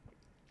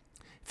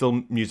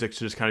film music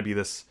should just kind of be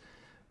this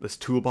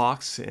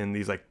toolbox and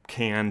these like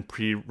canned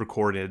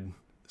pre-recorded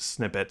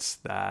snippets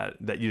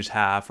that you just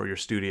have for your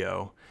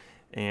studio.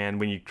 And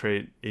when you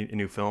create a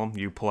new film,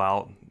 you pull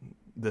out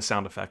the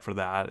sound effect for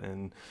that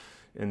and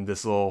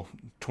this little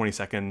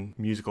 20-second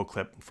musical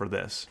clip for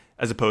this,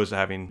 as opposed to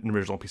having an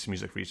original piece of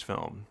music for each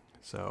film.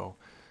 So,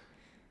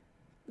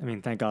 I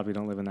mean, thank God we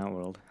don't live in that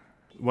world.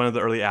 One of the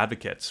early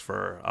advocates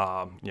for,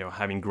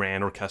 having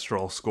grand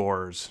orchestral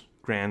scores,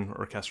 grand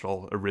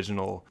orchestral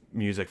original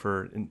music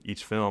for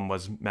each film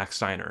was Max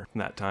Steiner. From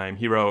that time,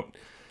 he wrote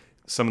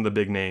some of the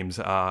big names.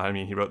 He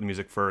wrote the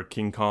music for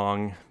King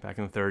Kong back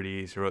in the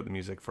 30s. He wrote the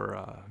music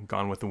for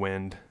Gone with the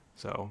Wind,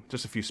 So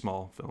just a few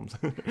small films.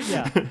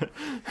 Yeah,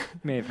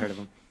 may have heard of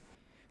them.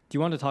 Do you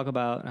want to talk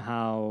about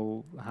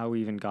how we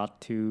even got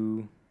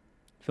to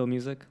film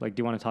music? Like,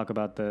 do you want to talk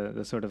about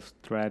the sort of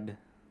thread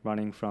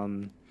running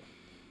from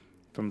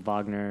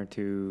Wagner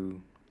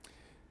to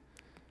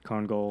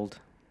Korngold,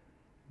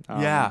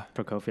 Yeah.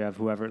 Prokofiev,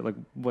 whoever? Like,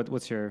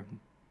 what's your...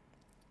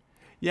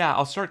 Yeah,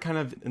 I'll start kind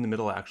of in the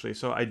middle, actually.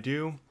 So I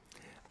do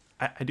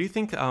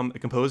think a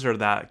composer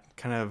that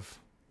kind of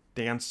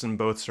danced in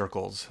both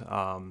circles,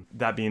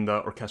 that being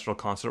the orchestral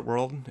concert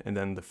world and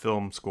then the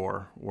film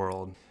score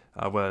world,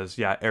 was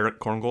Erich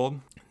Korngold.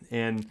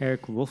 And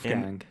Eric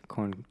Wolfgang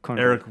Korngold.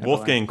 Eric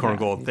Wolfgang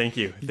Korngold. Yeah. Thank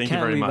you. Thank you Can't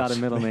very leave much. out a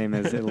middle name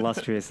as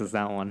illustrious as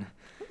that one.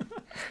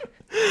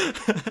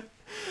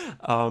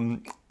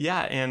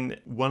 And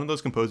one of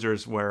those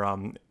composers where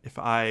if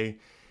I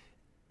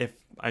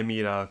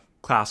meet a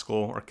classical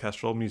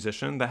orchestral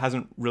musician that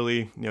hasn't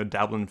really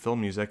dabbled in film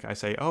music, I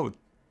say, oh,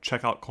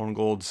 check out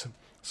Korngold's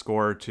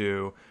score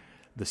to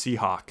The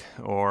Seahawk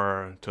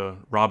or to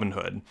Robin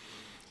Hood.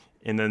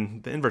 And then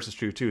the inverse is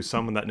true too.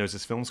 Someone that knows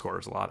his film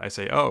scores a lot, I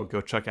say, oh,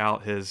 go check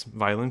out his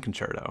violin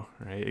concerto.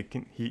 Right?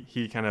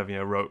 He kind of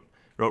wrote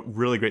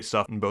really great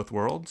stuff in both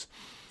worlds.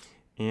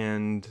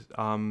 And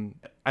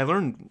I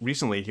learned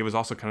recently he was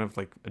also kind of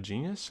like a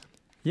genius.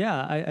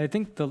 Yeah, I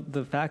think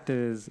the fact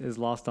is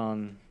lost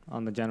on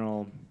the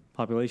general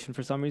population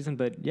for some reason.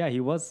 But yeah, he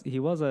was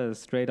a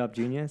straight up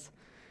genius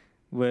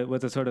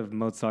with a sort of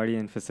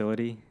Mozartian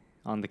facility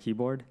on the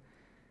keyboard.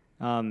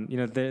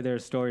 There are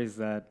stories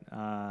that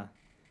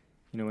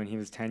when he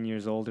was 10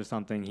 years old or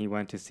something, he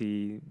went to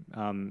see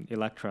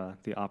Elektra,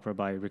 the opera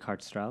by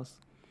Richard Strauss.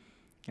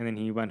 And then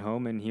he went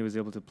home and he was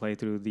able to play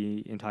through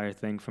the entire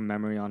thing from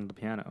memory on the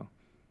piano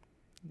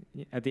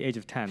at the age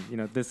of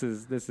 10. This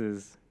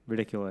is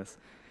ridiculous.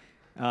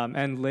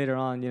 And later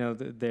on,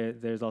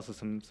 there's also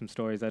some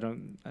stories. I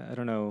don't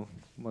know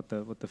what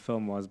the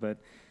film was, but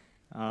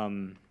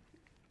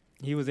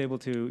he was able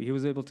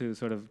to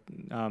sort of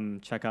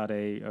check out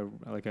a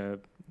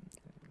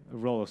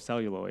roll of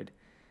celluloid.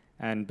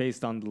 And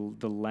based on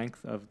the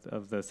length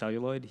of the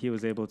celluloid, he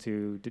was able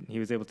to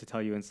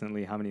tell you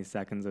instantly how many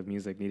seconds of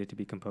music needed to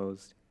be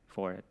composed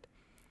for it.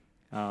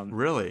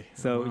 Really?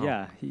 So wow.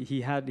 Yeah, he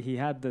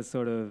had this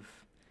sort of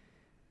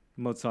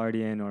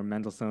Mozartian or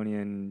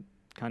Mendelssohnian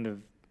kind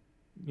of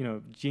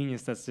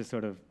genius that's just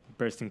sort of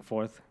bursting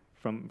forth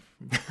from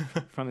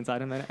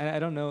inside him. And I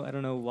don't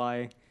know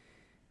why.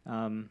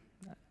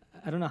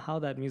 I don't know how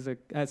that music.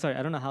 I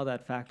don't know how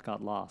that fact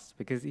got lost,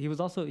 because he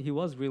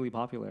was really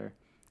popular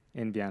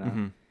in Vienna.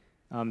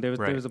 Mm-hmm. There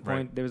was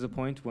a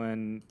point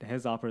when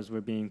his operas were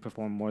being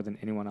performed more than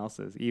anyone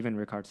else's, even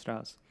Richard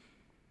Strauss.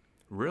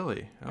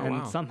 Really? Oh, And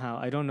wow. somehow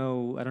I don't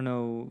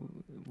know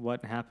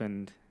what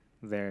happened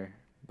there,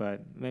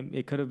 but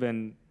it could have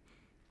been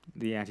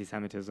the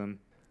anti-Semitism.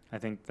 I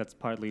think that's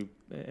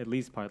at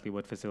least partly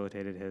what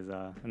facilitated his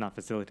not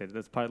facilitated.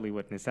 That's partly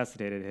what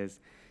necessitated his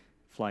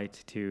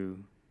flight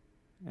to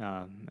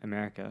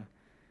America.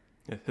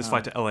 Yeah, his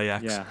flight to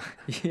LAX. Yeah.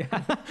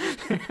 Yeah.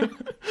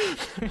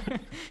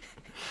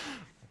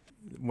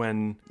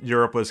 When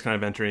Europe was kind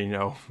of entering,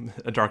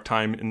 a dark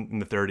time in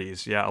the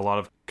 30s, a lot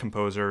of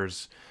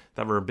composers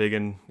that were big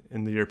in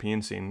the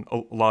European scene,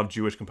 a lot of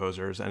Jewish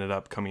composers ended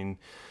up coming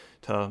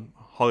to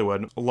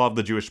Hollywood. A lot of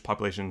the Jewish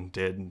population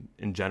did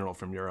in general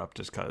from Europe,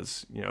 just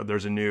because,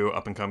 there's a new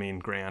up-and-coming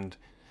grand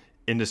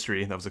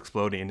industry that was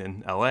exploding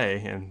in LA,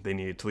 and they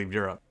needed to leave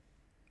Europe.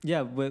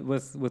 Yeah,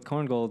 with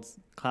Korngold's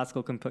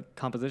classical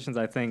compositions,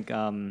 I think,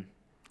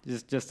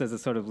 just as a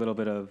sort of little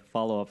bit of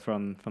follow-up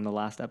from the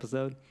last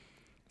episode,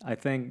 I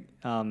think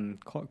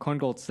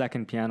Korngold's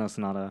second piano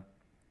sonata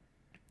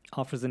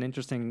offers an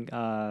interesting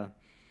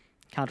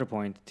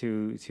counterpoint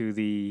to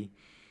the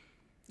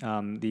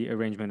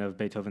arrangement of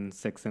Beethoven's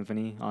Sixth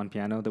Symphony on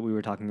piano that we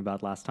were talking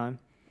about last time.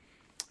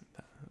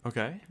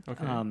 Okay.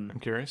 I'm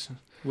curious.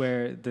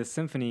 Where the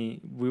symphony,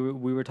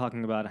 we were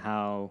talking about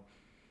how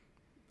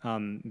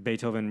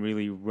Beethoven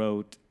really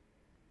wrote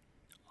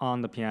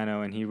on the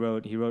piano, and he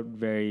wrote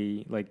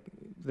very, like,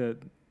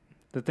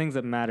 the things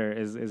that matter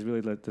is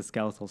really the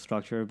skeletal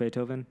structure of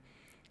Beethoven.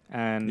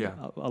 And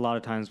a lot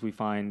of times we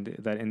find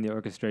that in the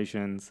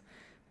orchestrations,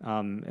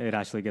 it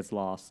actually gets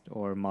lost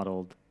or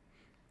muddled.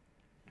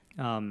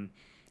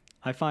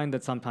 I find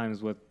that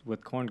sometimes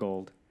with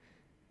Korngold,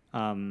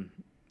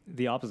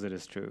 the opposite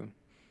is true.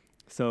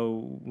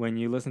 So when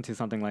you listen to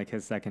something like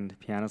his second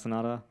piano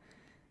sonata,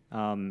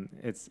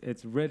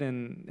 it's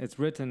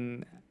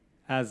written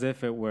as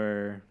if it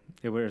were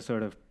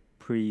sort of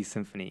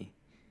pre-symphony.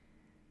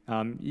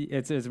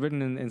 It's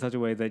written in such a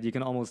way that you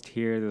can almost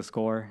hear the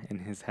score in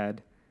his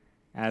head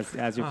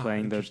as you're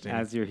playing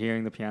as you're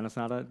hearing the piano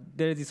sonata.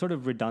 There are these sort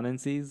of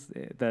redundancies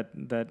that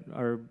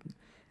are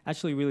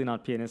actually really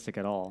not pianistic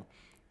at all.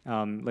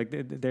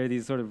 There are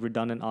these sort of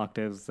redundant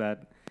octaves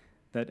that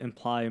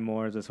imply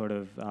more of the sort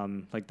of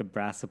like the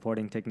brass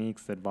supporting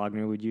techniques that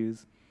Wagner would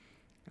use,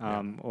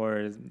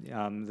 or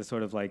the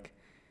sort of like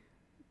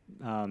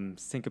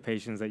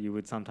syncopations that you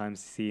would sometimes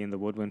see in the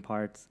woodwind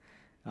parts.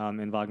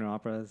 in Wagner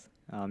operas,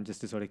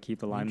 just to sort of keep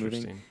the line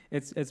moving.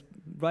 Interesting. It's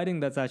writing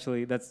that's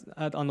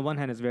on the one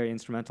hand it's very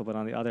instrumental, but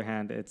on the other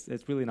hand it's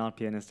really not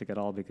pianistic at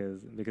all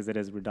because it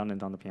is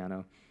redundant on the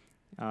piano.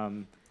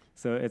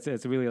 So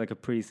it's really like a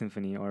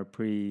pre-symphony or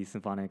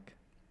pre-symphonic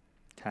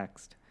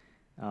text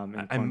in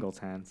Korngold's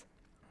hands.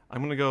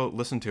 I'm gonna go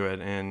listen to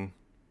it, and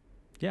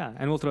yeah,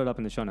 and we'll throw it up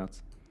in the show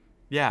notes.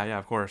 yeah,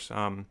 of course.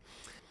 No,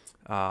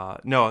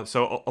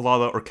 so a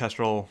lot of the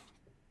orchestral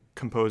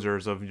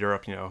composers of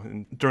Europe,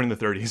 during the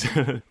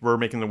 30s, were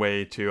making their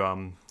way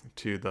to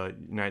the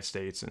United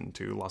States and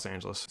to Los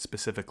Angeles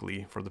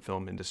specifically for the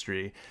film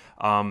industry.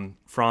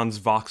 Franz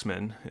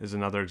Waxman is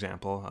another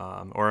example.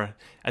 Or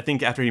I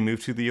think after he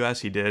moved to the U.S.,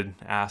 he did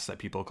ask that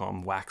people call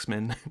him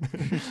Waxman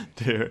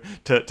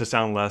to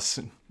sound less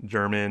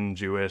German,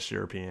 Jewish,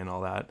 European,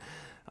 all that.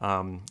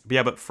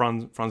 But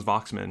Franz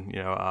Waxman,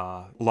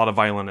 a lot of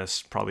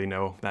violinists probably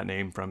know that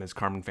name from his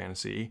Carmen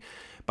Fantasy.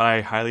 But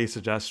I highly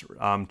suggest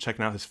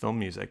checking out his film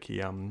music.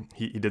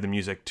 He did the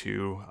music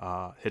to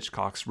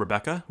Hitchcock's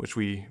Rebecca, which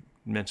we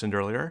mentioned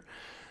earlier.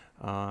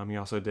 He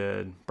also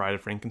did Bride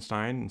of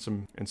Frankenstein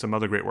and some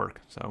other great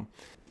work. So,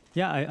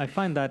 yeah, I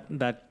find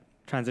that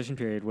transition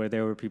period where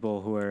there were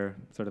people who were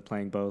sort of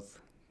playing both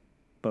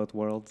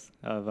worlds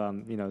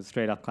of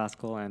straight up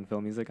classical and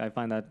film music. I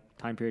find that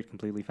time period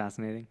completely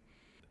fascinating.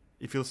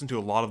 If you listen to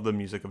a lot of the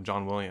music of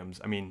John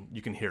Williams, I mean,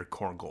 you can hear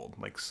Korngold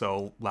like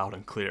so loud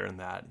and clear in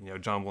that.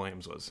 John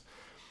Williams was,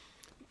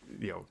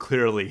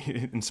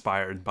 clearly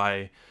inspired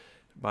by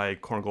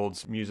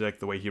Korngold's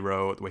music, the way he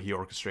wrote, the way he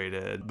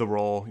orchestrated, the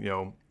role,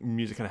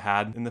 music kind of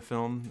had in the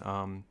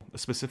film. A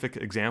specific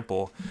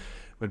example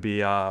would be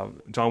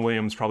John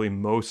Williams' probably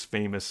most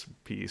famous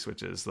piece,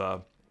 which is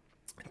the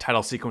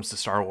title sequence to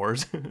Star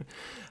Wars.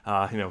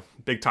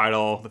 Big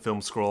title, the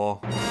film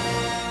scroll.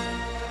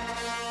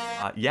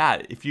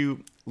 If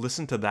you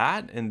listen to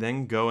that and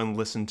then go and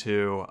listen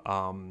to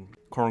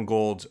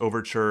Korngold's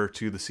Overture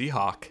to the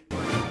Seahawk,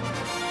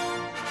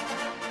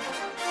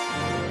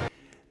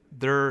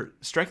 they're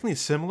strikingly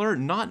similar,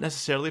 not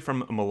necessarily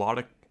from a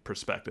melodic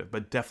perspective,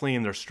 but definitely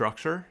in their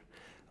structure.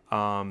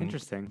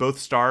 Interesting. Both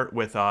start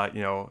with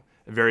a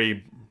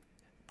very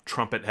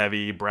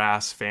trumpet-heavy,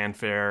 brass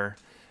fanfare,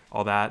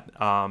 all that,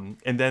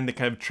 and then they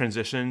kind of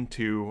transition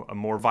to a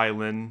more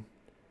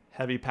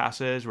violin-heavy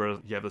passage where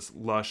you have this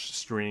lush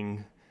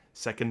string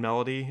second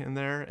melody in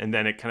there, and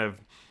then it kind of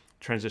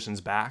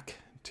transitions back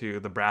to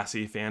the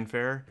brassy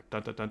fanfare.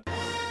 Dun, dun, dun.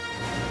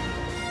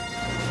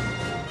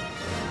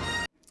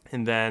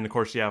 And then, of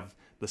course, you have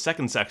the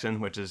second section,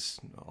 which is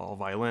all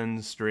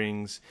violins,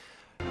 strings.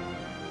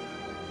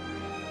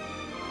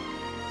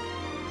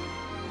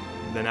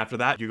 Then after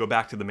that, you go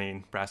back to the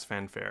main brass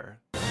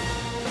fanfare.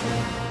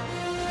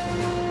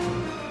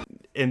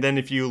 And then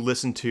if you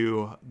listen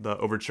to the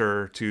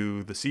Overture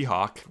to the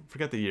Seahawk,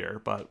 forget the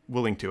year, but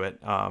we'll link to it.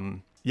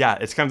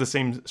 It's kind of the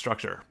same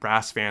structure.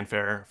 Brass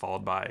fanfare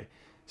followed by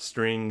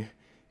string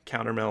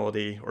counter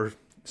melody or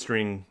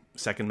string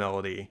second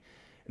melody,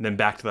 and then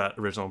back to that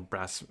original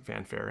brass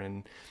fanfare.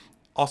 And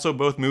also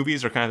both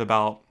movies are kind of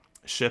about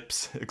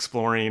ships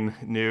exploring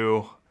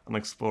new,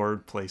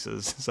 unexplored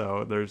places.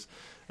 So there's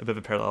a bit of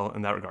a parallel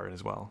in that regard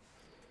as well.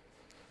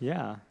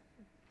 Yeah.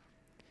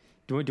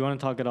 Do you want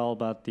to talk at all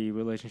about the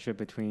relationship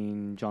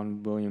between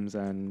John Williams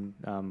and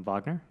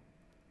Wagner?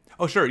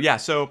 Oh, sure. Yeah.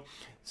 So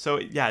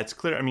it's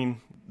clear. I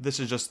mean, this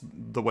is just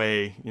the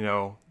way,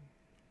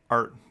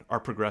 art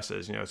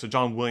progresses, So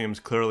John Williams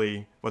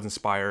clearly was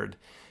inspired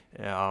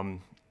by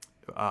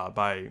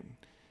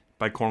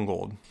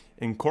Korngold.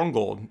 And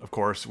Korngold, of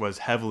course, was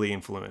heavily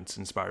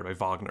inspired by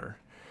Wagner.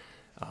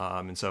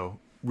 And so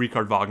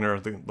Richard Wagner,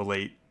 the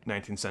late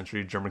 19th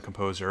century German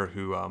composer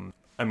who,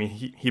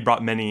 he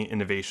brought many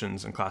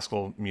innovations in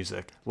classical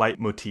music,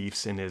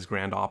 leitmotifs in his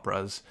grand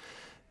operas.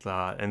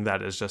 And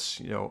that is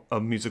just, a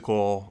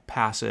musical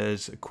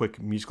passage, a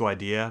quick musical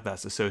idea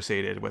that's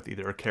associated with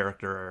either a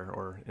character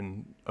or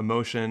an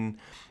emotion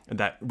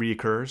that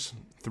reoccurs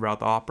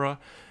throughout the opera.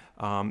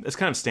 It's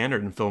kind of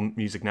standard in film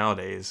music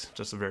nowadays,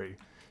 just a very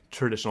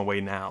traditional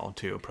way now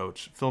to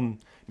approach film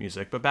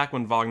music. But back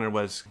when Wagner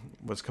was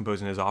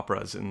composing his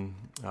operas in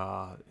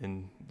the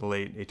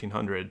late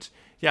 1800s,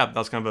 that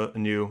was kind of a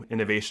new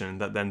innovation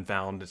that then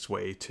found its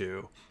way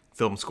to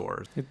film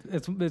scores.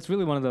 It's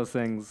really one of those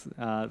things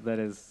that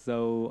is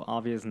so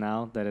obvious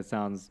now that it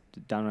sounds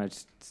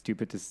downright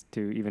stupid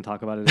to even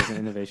talk about it as an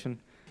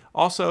innovation.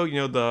 Also,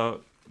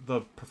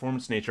 the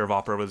performance nature of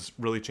opera was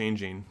really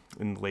changing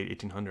in the late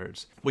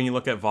 1800s. When you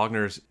look at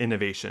Wagner's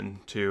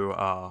innovation to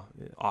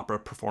opera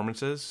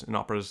performances and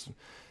operas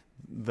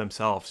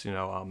themselves,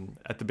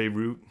 at the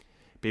Beirut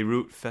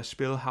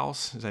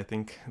Festspielhaus is, I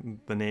think,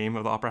 the name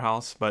of the opera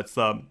house, but it's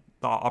the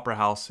opera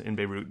house in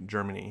Beirut,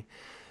 Germany.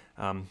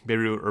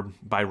 Beirut or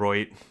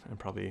Bayreuth, I'm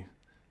probably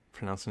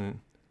pronouncing it.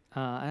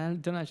 I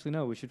don't actually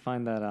know. We should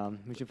find that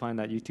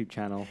YouTube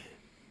channel.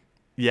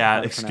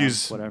 Yeah,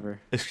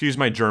 excuse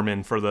my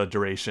German for the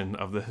duration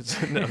of this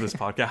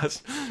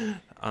podcast.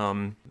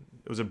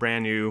 It was a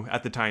brand new,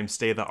 at the time,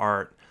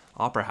 state-of-the-art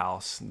opera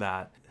house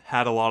that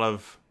had a lot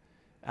of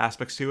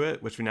aspects to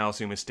it, which we now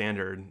assume is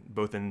standard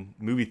both in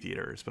movie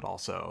theaters, but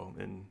also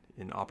in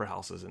opera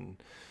houses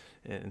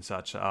and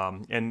such,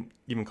 and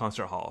even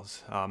concert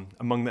halls.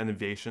 Among the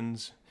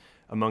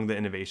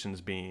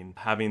innovations being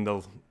having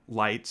the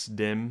lights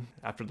dim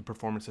after the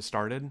performance has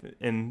started.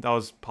 And that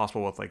was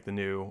possible with like the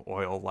new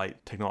oil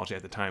light technology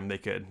at the time. They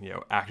could,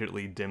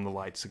 accurately dim the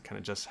lights kind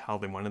of just how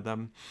they wanted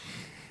them.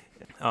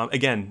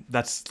 Again,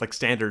 that's like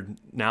standard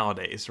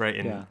nowadays, right?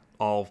 In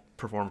all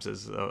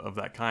performances of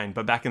that kind.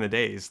 But back in the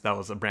days, that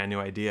was a brand new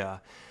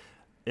idea.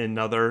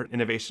 Another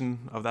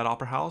innovation of that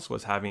opera house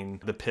was having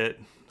the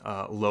pit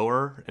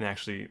lower and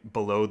actually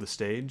below the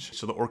stage.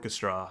 So the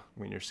orchestra,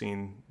 when you're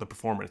seeing the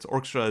performance, the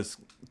orchestra is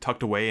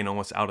tucked away and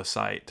almost out of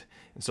sight.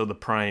 And so the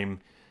prime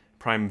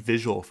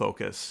visual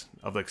focus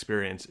of the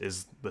experience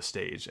is the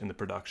stage and the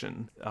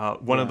production.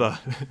 One of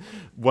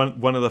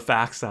the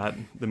facts that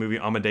the movie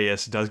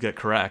Amadeus does get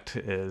correct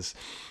is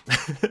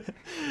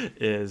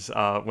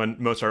when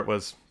Mozart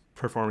was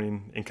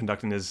performing and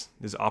conducting his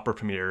opera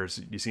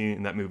premieres, you see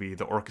in that movie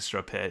the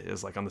orchestra pit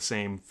is like on the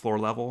same floor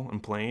level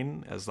and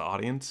plane as the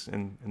audience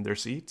in their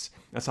seats.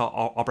 That's how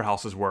all opera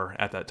houses were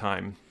at that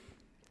time.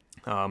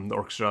 The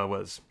orchestra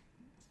was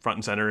front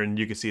and center, and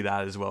you could see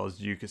that as well as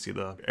you could see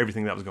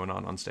everything that was going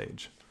on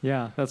stage.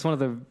 Yeah, that's one of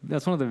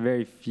the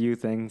very few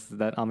things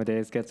that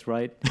Amadeus gets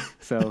right.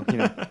 So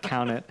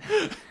count it,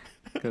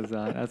 because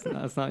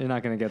that's not, you're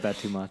not going to get that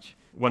too much.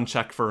 One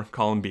check for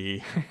column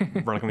B.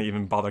 We're not going to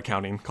even bother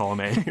counting column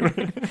A.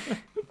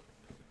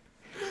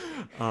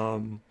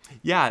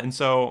 And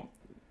so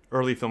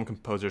early film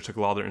composers took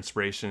a lot of their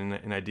inspiration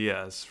and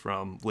ideas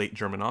from late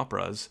German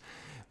operas.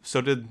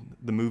 So did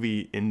the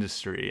movie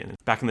industry. And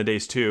back in the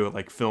days too,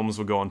 like films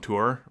would go on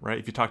tour, right?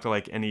 If you talk to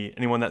like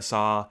anyone that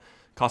saw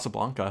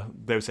Casablanca,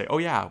 they would say, "Oh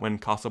yeah, when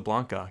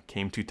Casablanca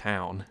came to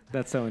town."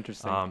 That's so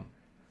interesting.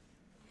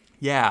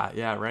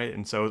 Yeah, right.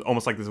 And so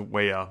almost like this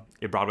way a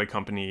Broadway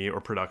company or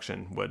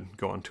production would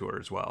go on tour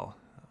as well.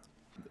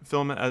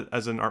 Film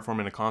as an art form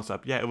and a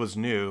concept, it was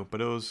new, but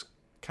it was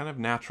kind of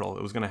natural.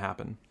 It was going to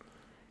happen.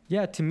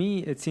 Yeah, to me,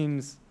 it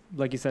seems,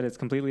 like you said, it's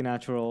completely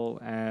natural,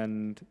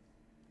 and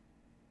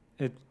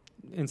it,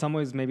 in some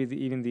ways, maybe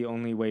even the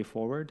only way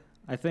forward.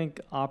 I think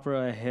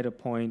opera hit a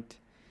point,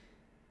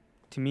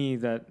 to me,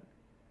 that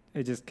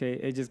it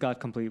just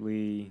got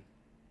completely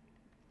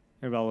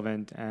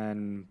irrelevant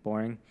and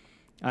boring.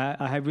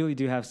 I really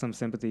do have some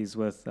sympathies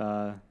with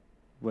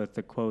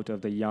the quote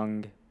of the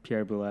young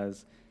Pierre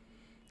Boulez,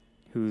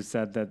 who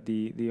said that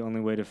the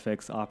only way to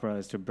fix opera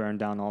is to burn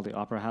down all the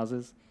opera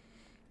houses.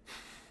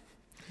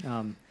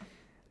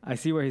 I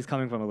see where he's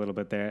coming from a little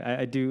bit there.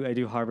 I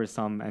do harbor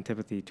some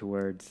antipathy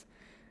towards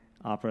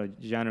opera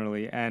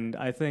generally, and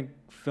I think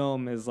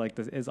film is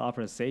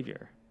opera's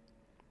savior.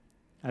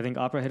 I think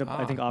opera hit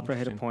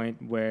a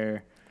point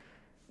where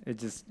it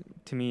just,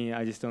 to me,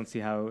 I just don't see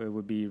how it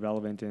would be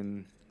relevant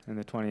in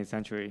the 20th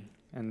century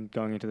and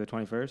going into the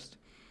 21st.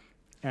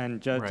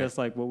 And just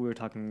like what we were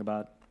talking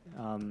about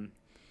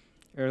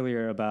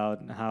earlier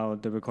about how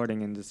the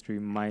recording industry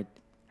might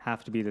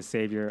have to be the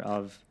savior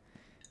of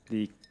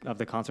the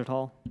concert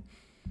hall,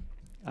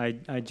 I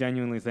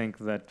genuinely think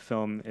that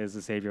film is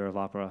the savior of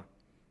opera.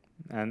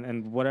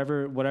 And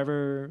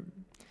whatever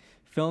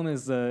film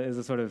is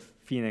a sort of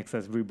phoenix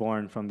that's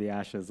reborn from the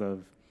ashes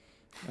of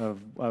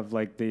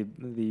like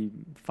the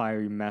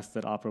fiery mess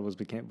that opera was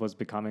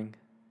becoming,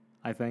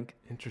 I think.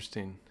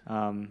 Interesting.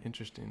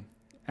 Interesting.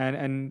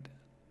 And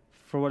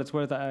for what it's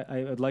worth,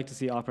 I would like to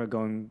see opera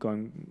going,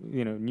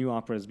 new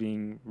operas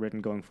being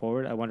written going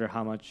forward. I wonder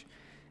how much,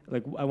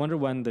 I wonder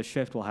when the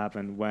shift will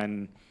happen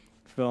when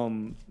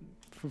film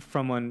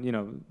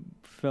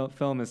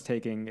is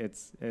taking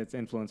its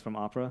influence from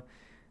opera.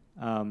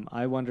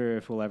 I wonder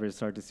if we'll ever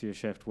start to see a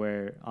shift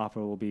where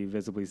opera will be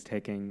visibly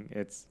taking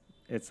its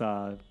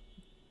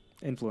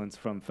influence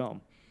from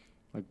film.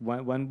 Like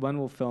when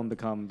will film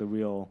become the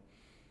real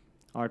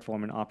art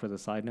form and opera the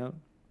side note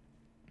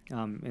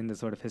in the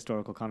sort of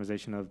historical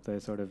conversation of the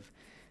sort of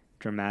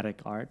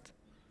dramatic art.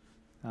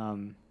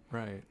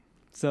 Right.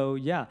 So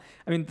yeah,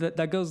 I mean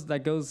that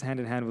goes hand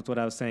in hand with what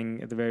I was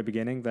saying at the very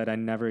beginning, that I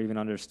never even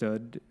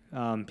understood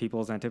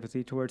people's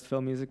antipathy towards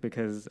film music,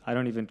 because I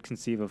don't even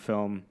conceive of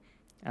film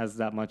as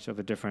that much of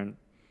a different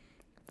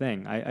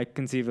thing. I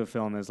conceive of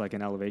film as like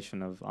an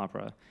elevation of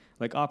opera.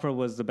 Like opera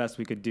was the best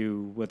we could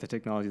do with the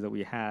technology that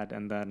we had,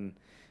 and then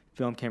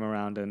film came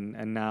around,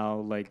 and now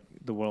like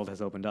the world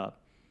has opened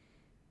up.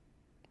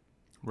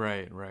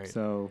 Right.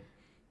 So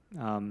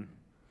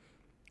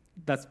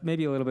that's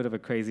maybe a little bit of a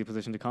crazy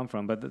position to come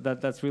from, but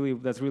that's really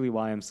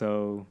why I'm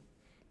so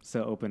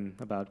open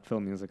about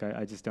film music.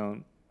 I just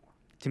don't.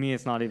 To me,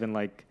 it's not even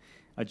like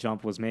a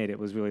jump was made. It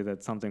was really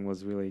that something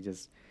was really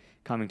just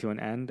coming to an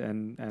end,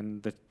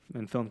 and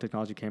film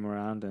technology came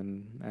around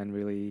and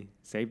really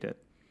saved it.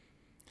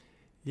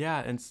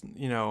 Yeah, and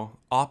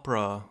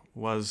opera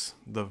was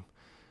the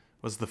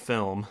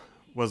film,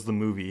 was the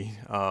movie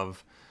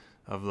of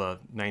the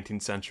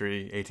 19th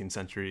century, 18th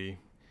century,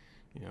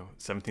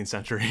 17th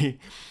century,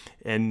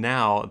 and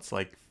now it's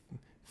like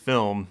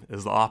film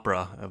is the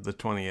opera of the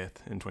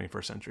 20th and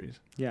 21st centuries.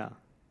 Yeah,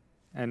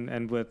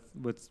 and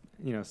with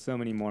so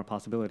many more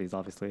possibilities.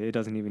 Obviously, it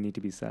doesn't even need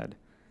to be said.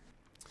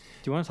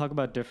 Do you want to talk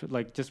about different,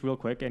 like, just real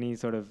quick, any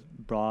sort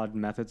of broad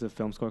methods of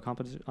film score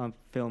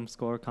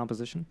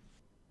composition?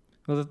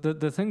 Well,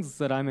 the things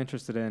that I'm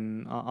interested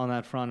in on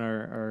that front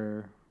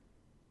are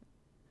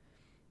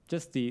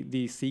just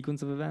the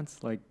sequence of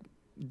events, like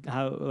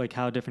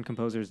how different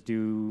composers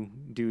do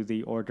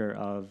the order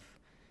of,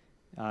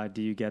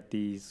 do you get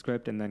the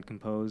script and then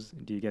compose?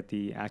 Do you get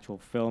the actual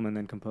film and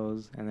then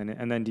compose?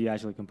 And then do you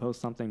actually compose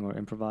something or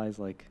improvise,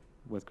 like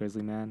with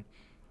Grizzly Man?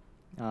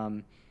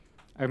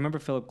 I remember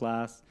Philip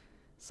Glass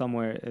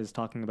somewhere is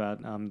talking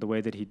about the way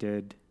that he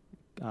did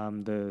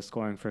the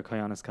scoring for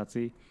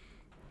Koyaanisqatsi,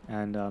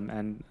 and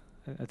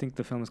I think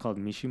the film is called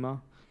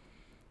Mishima,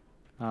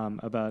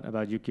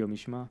 about Yukio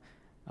Mishima.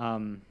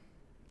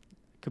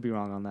 Could be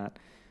wrong on that,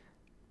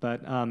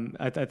 but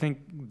I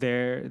think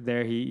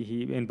there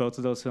he in both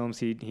of those films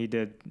he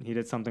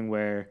did something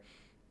where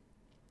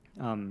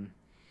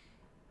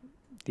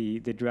the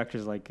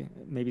directors like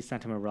maybe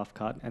sent him a rough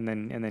cut, and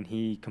then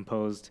he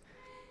composed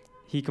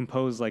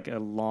like a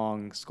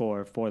long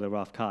score for the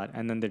rough cut,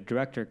 and then the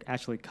director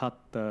actually cut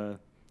the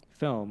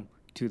film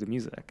to the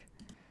music.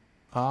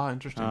 Ah,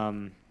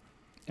 interesting.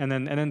 And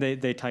then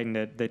they tightened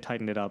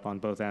it up on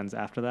both ends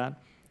after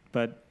that.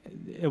 But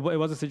it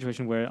was a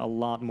situation where a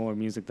lot more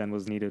music than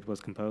was needed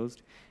was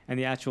composed, and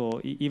the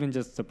actual even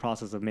just the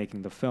process of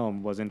making the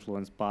film was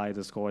influenced by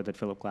the score that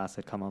Philip Glass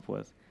had come up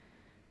with.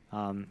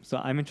 So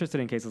I'm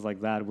interested in cases like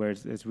that where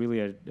it's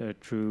really a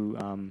true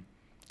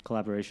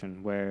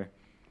collaboration where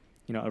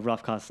a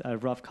rough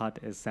cut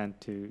is sent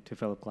to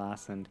Philip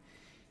Glass, and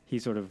he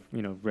sort of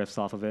riffs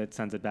off of it,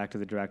 sends it back to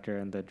the director,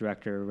 and the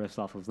director riffs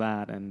off of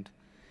that, and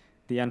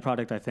the end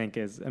product I think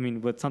is,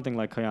 with something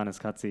like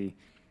Koyaanisqatsi,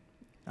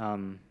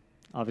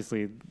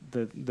 obviously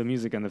the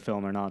music and the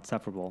film are not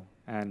separable,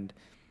 and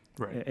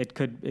right. it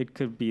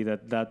could be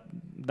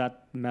that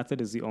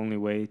method is the only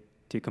way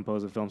to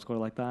compose a film score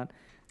like that.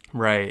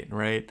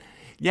 Right.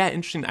 Yeah,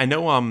 interesting. I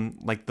know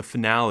like the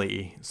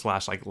finale /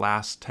 like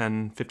last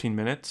 10-15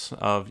 minutes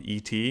of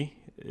E.T.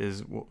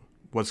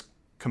 was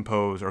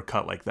composed or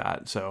cut like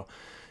that. So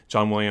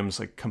John Williams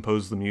like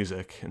composed the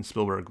music, and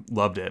Spielberg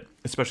loved it,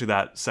 especially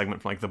that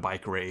segment from like the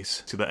bike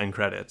race to the end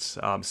credits.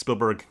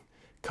 Spielberg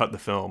cut the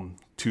film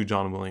to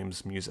John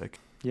Williams' music.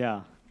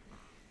 Yeah.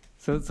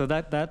 So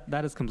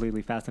that is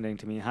completely fascinating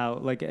to me. How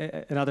like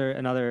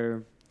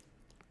another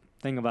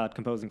thing about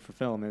composing for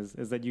film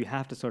is that you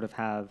have to sort of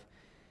have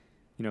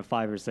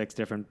 5 or 6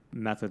 different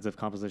methods of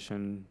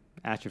composition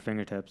at your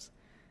fingertips,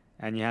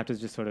 and you have to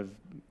just sort of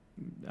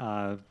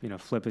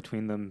flip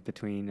between them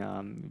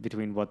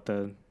between what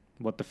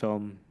the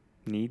film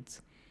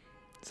needs.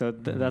 So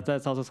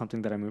that's also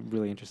something that I'm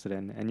really interested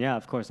in. And yeah,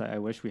 of course, I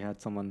wish we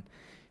had someone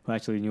who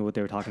actually knew what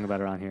they were talking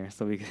about around here,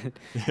 so we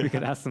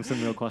could ask them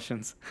some real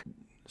questions.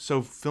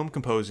 So film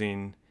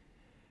composing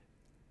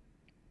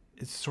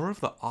is sort of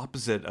the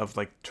opposite of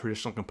like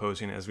traditional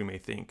composing as we may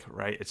think,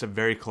 right? It's a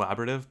very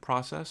collaborative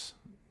process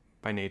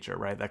by nature,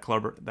 right? That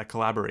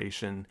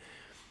collaboration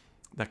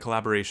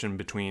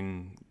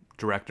between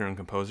director and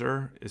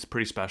composer is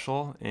pretty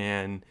special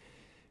and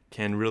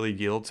can really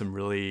yield some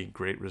really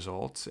great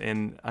results.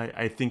 And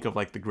I think of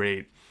like the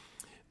great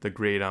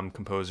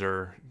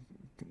composer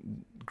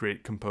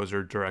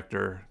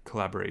director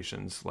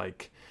collaborations,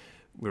 like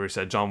we already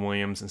said, John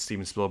Williams and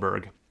Steven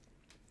Spielberg.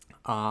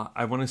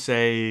 I want to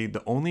say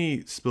the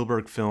only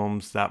Spielberg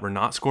films that were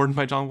not scored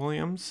by John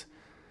Williams,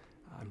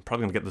 I'm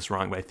probably going to get this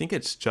wrong, but I think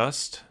it's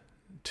just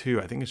 2.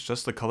 I think it's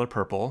just The Color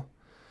Purple,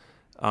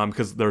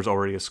 because there's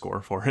already a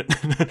score for it.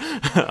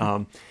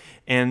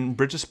 And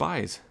Bridge of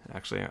Spies,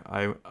 actually,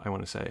 I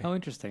want to say. Oh,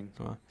 interesting.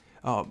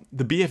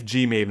 The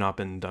BFG may have not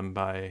been done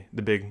by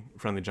The Big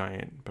Friendly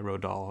Giant by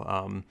Roald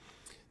Dahl.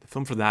 The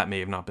film for that may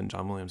have not been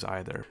John Williams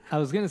either. I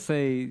was going to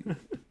say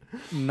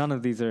none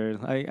of these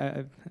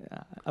are...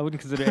 I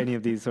wouldn't consider any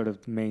of these sort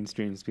of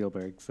mainstream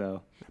Spielberg,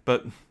 so...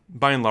 But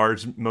by and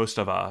large, most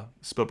of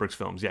Spielberg's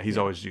films, he's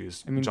always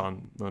used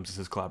John Williams as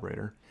his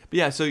collaborator. But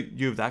yeah, so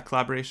you have that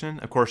collaboration.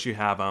 Of course, you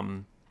have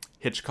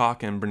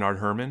Hitchcock and Bernard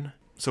Herrmann.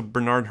 So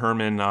Bernard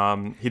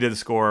Herrmann, he did the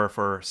score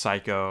for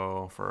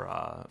Psycho,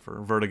 for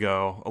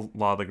Vertigo, a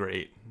lot of the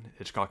great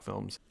Hitchcock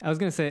films. I was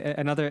going to say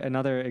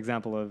another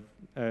example of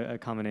a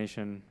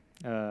combination,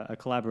 a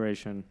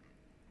collaboration,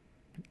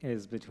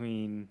 is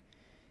between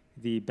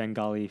the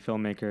Bengali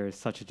filmmaker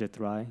Satyajit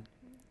Ray,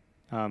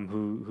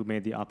 who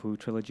made the Apu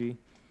trilogy,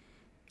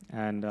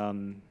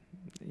 and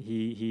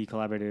he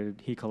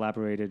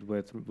collaborated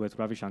with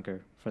Ravi Shankar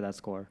for that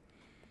score.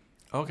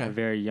 Okay. A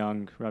very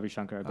young Ravi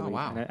Shankar, I believe. Oh,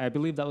 wow. And I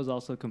believe that was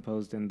also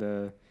composed in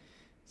the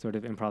sort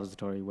of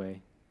improvisatory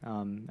way.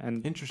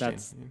 And interesting.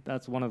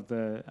 That's one of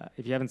the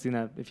if you haven't seen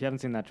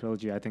that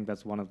trilogy, I think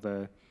that's one of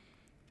the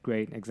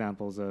great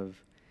examples of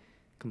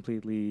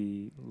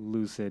completely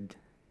lucid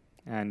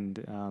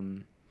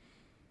and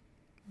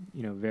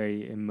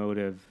very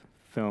emotive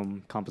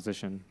film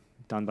composition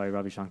done by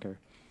Ravi Shankar.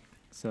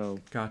 So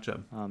gotcha.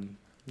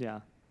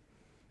 Yeah.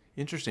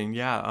 Interesting.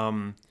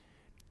 Yeah.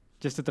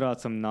 Just to throw out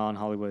some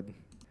non-Hollywood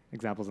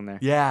examples in there.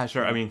 Yeah,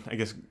 sure. I mean, I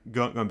guess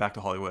going back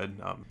to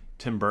Hollywood,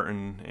 Tim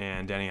Burton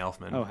and Danny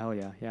Elfman. Oh, hell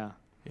yeah, yeah.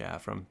 Yeah,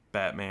 from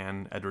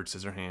Batman, Edward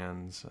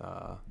Scissorhands,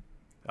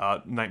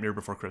 Nightmare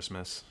Before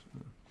Christmas.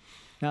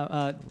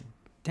 Now,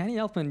 Danny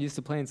Elfman used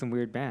to play in some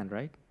weird band,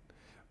 right?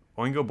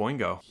 Oingo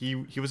Boingo.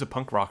 He was a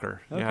punk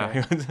rocker. Okay.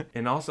 Yeah.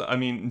 And also, I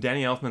mean,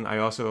 Danny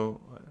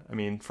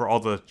Elfman, for all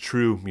the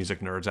true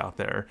music nerds out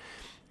there,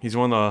 he's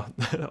one of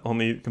the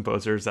only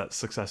composers that's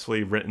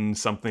successfully written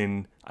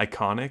something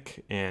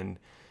iconic and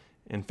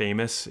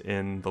famous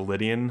in the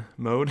Lydian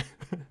mode.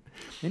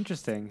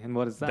 Interesting. And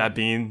what is that?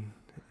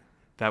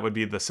 That would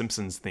be the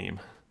Simpsons theme.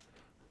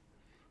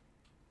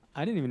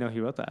 I didn't even know he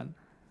wrote that.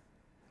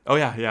 Oh,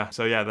 yeah.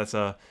 So, yeah, that's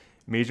a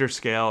major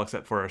scale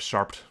except for a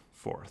sharped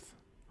fourth,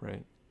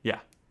 right? Yeah,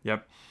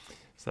 yep.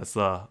 So that's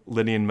the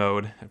Lydian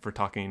mode if we're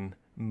talking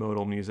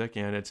modal music.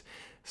 And it's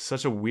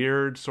such a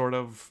weird sort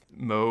of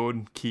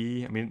mode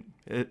key. I mean,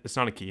 it's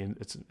not a key,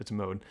 it's a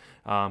mode.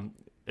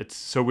 It's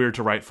so weird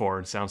to write for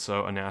and sounds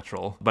so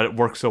unnatural, but it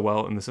works so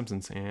well in The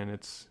Simpsons, and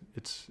it's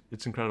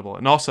incredible.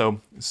 And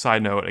also,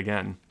 side note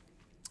again,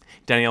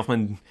 Danny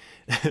Elfman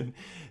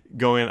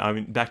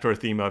back to our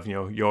theme of,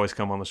 you always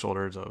come on the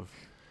shoulders of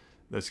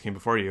those who came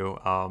before you.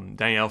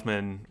 Danny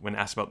Elfman, when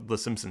asked about the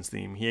Simpsons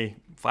theme, he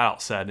flat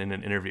out said in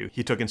an interview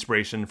he took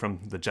inspiration from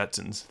the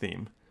Jetsons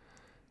theme.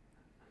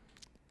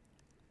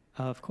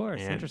 Of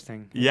course,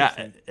 interesting.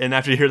 Yeah, and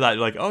after you hear that,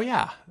 you're like, oh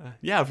yeah,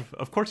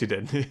 of course you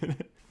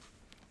did.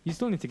 You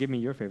still need to give me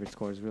your favorite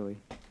scores, really.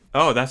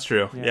 Oh, that's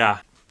true. Yeah.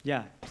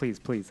 Yeah, please.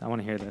 I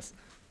want to hear this.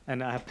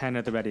 And I have pen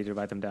at the ready to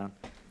write them down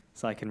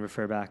so I can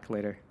refer back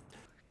later.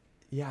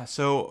 Yeah,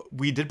 so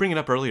we did bring it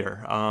up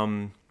earlier.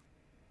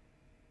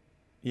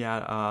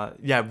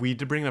 We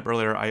did bring it up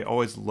earlier. I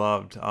always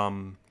loved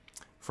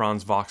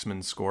Franz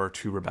Voxman's score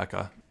to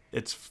Rebecca.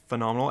 It's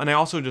phenomenal. And I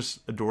also just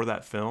adore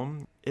that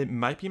film. It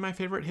might be my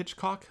favorite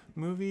Hitchcock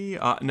movie.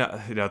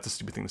 No, it's a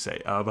stupid thing to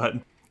say, but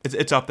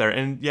it's up there.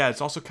 And yeah,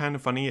 it's also kind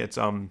of funny. It's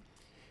so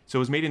it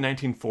was made in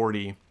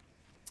 1940.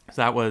 So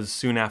that was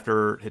soon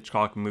after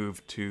Hitchcock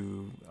moved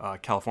to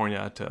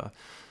California to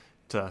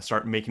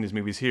start making his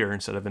movies here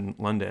instead of in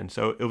London.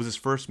 So it was his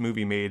first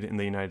movie made in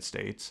the United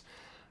States.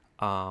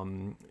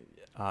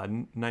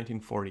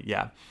 1940,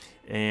 yeah.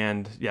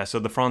 And yeah, so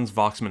the Franz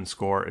Voxman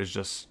score is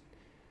just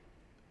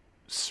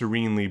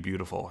serenely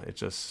beautiful.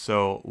 It's just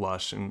so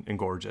lush and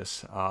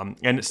gorgeous.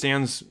 And it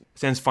stands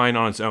fine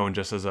on its own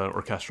just as an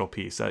orchestral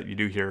piece that you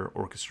do hear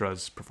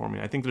orchestras performing.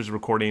 I think there's a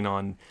recording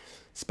on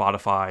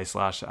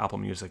Spotify / Apple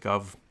Music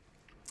of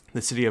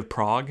the City of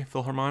Prague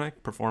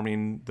Philharmonic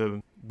performing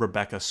the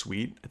Rebecca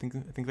Suite, I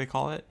think they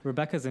call it.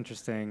 Rebecca's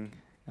interesting.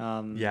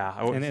 And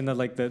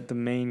the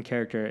main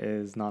character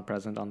is not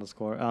present on the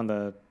score.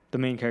 The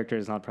main character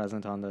is not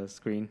present on the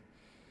screen.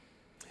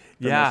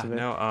 Yeah,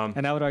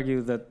 and I would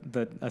argue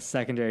that a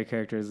secondary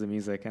character is the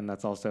music, and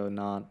that's also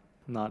not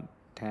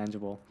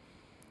tangible.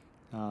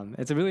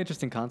 It's a really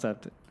interesting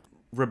concept.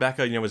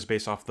 Rebecca, was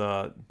based off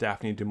the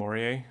Daphne du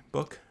Maurier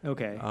book.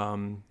 Okay.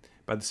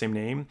 By the same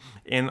name,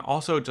 and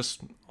also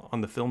just on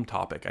the film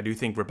topic, I do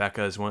think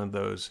Rebecca is one of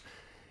those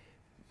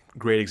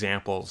great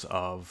examples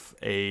of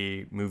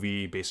a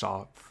movie based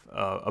off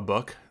a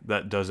book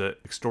that does it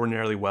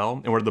extraordinarily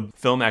well, and where the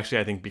film actually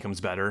I think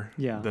becomes better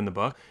than the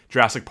book.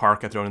 Jurassic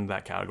Park I throw into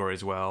that category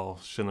as well.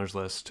 Schindler's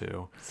List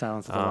too.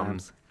 Silence of the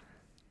Lambs.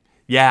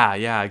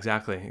 Yeah,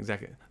 exactly.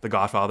 The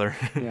Godfather.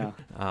 Yeah.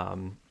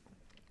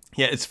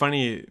 Yeah, it's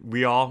funny.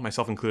 We all,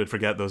 myself included,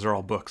 forget those are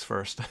all books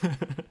first.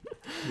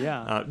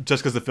 Yeah.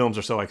 Just because the films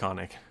are so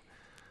iconic.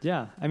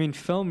 Yeah, I mean,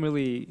 film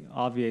really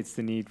obviates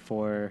the need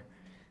for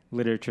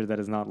literature that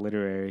is not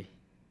literary.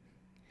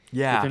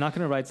 Yeah. If you're not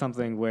going to write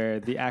something where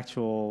the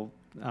actual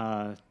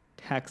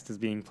text is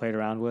being played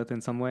around with in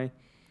some way,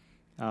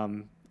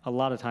 a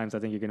lot of times I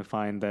think you're going to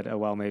find that a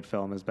well-made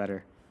film is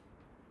better.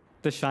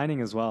 The Shining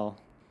as well.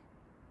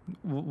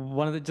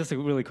 Just a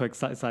really quick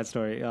side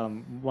story.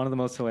 One of the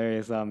most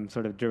hilarious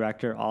sort of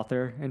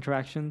director-author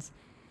interactions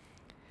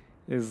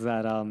is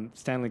that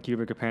Stanley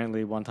Kubrick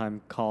apparently one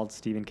time called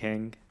Stephen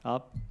King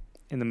up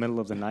in the middle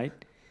of the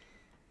night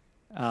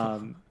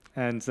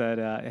and said,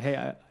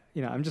 "Hey,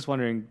 I'm just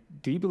wondering,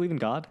 do you believe in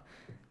God?"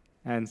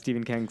 And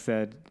Stephen King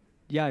said,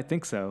 "Yeah, I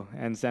think so."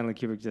 And Stanley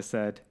Kubrick just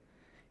said,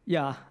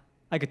 "Yeah,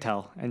 I could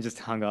tell," and just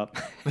hung up.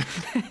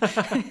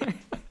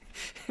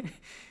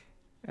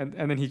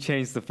 And then he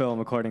changed the film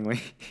accordingly.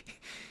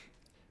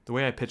 The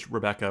way I pitch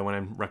Rebecca when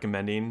I'm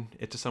recommending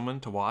it to someone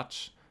to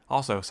watch.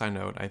 Also, side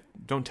note, I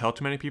don't tell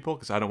too many people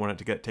because I don't want it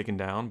to get taken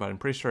down, but I'm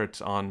pretty sure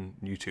it's on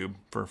YouTube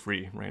for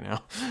free right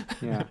now.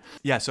 Yeah.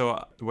 Yeah,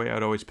 so the way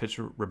I'd always pitch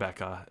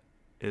Rebecca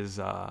is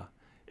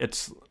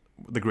it's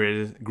the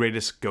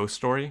greatest ghost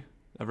story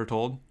ever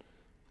told.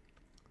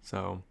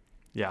 So,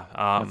 yeah.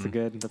 That's a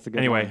good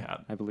anyway,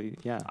 one, I believe.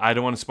 Yeah. I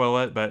don't want to spoil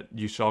it, but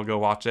you should all go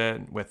watch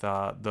it with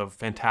the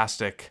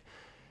fantastic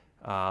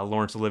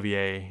Laurence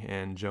Olivier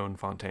and Joan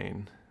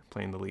Fontaine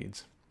playing the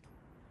leads.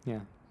 Yeah.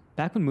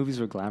 Back when movies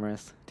were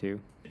glamorous,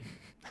 too.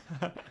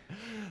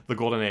 The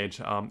golden age.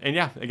 And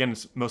yeah, again,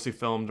 it's mostly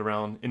filmed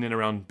in and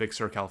around Big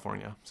Sur,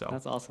 California. So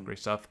That's awesome. Great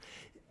stuff.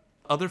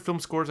 Other film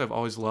scores I've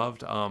always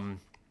loved.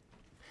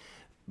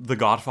 The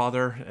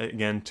Godfather,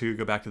 again, to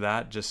go back to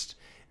that, just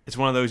it's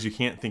one of those you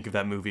can't think of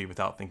that movie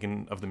without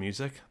thinking of the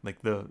music.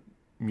 Like the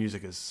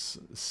music is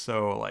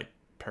so like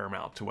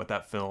paramount to what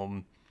that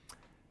film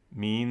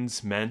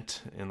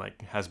meant, and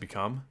like has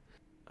become.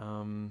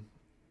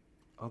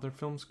 Other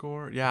film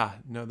score, yeah,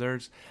 no,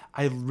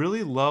 I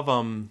really love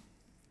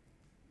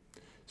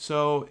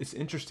So it's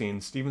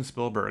interesting, Steven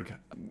Spielberg.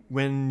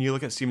 When you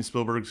look at Steven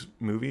Spielberg's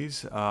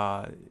movies, in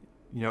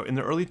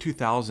the early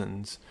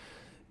 2000s,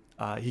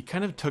 he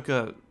kind of took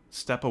a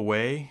step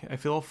away, I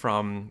feel,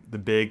 from the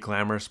big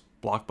glamorous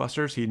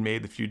blockbusters he'd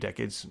made the few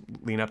decades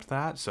leading up to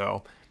that.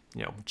 So,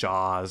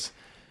 Jaws,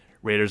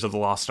 Raiders of the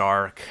Lost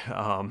Ark,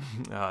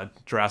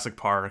 Jurassic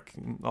Park,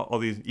 all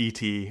these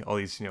E.T., all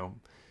these,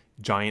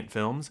 giant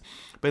films.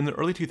 But in the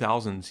early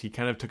 2000s, he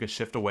kind of took a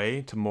shift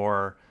away to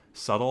more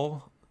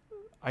subtle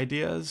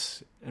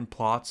ideas and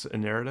plots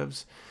and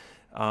narratives.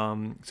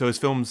 So his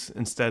films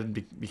instead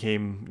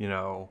became,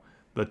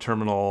 The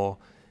Terminal,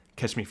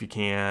 Catch Me If You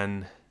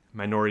Can,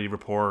 Minority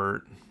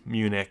Report,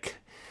 Munich,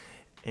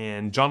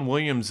 and John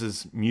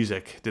Williams'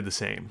 music did the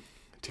same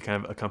to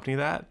kind of accompany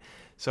that.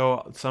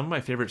 So some of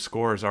my favorite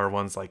scores are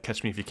ones like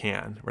Catch Me If You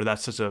Can, where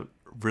that's such a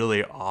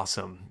really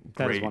awesome,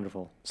 great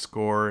wonderful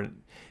score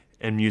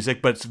and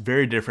music, but it's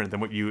very different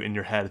than what you in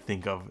your head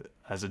think of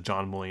as a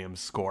John Williams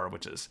score,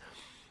 which is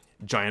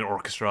giant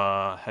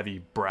orchestra, heavy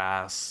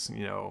brass,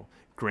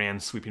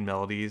 grand sweeping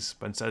melodies.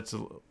 But instead it's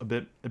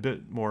a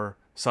bit more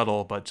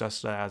subtle, but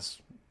just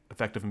as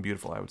effective and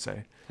beautiful, I would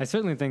say. I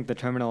certainly think The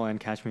Terminal and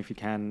Catch Me If You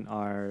Can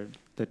are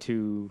the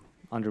two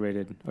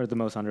underrated, or the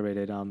most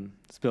underrated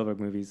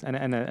Spielberg movies,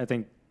 and I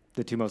think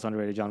the two most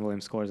underrated John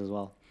Williams scores as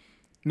well.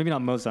 Maybe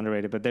not most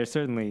underrated, but they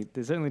certainly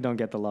don't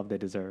get the love they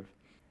deserve.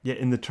 Yeah,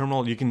 in The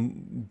Terminal, you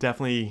can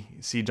definitely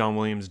see John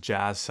Williams'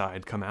 jazz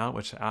side come out,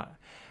 which I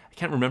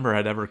can't remember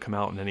had ever come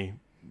out in any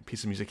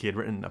piece of music he had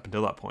written up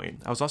until that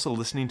point. I was also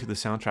listening to the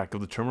soundtrack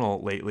of The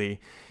Terminal lately,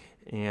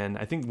 and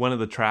I think one of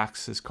the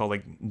tracks is called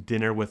like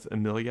Dinner with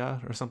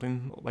Amelia or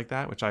something like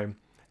that, which I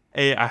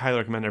highly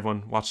recommend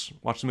everyone watch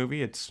the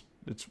movie. It's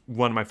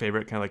one of my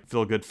favorite kind of like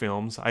feel good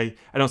films. I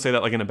don't say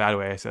that like in a bad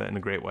way. I say that in a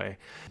great way.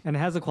 And it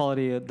has a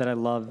quality that I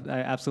love.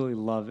 I absolutely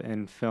love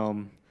in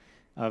film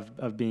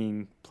of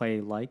being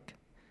play-like,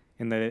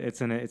 in that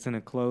it's in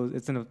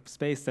a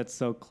space that's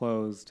so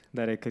closed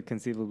that it could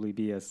conceivably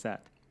be a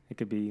set. It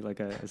could be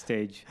like a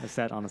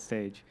set on a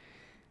stage.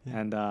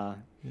 Yeah.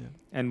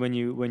 And when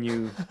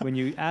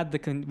you add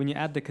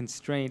the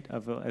constraint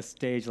of a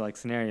stage like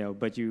scenario,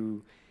 but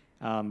you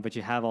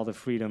have all the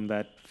freedom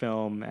that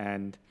film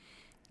and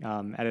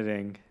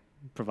editing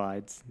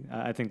provides,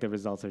 I think the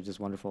results are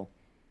just wonderful.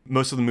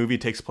 Most of the movie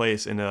takes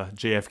place in a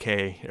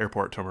JFK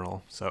airport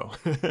terminal. So.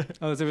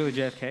 Oh, is it really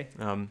JFK?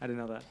 I didn't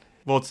know that.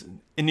 Well, it's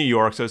in New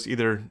York, so it's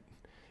either.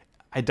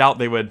 I doubt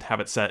they would have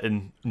it set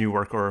in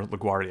Newark or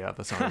LaGuardia.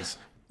 That sounds.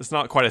 It's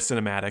not quite as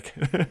cinematic.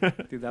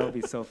 Dude, that would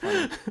be so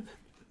funny.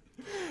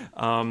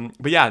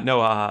 But yeah,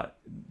 no,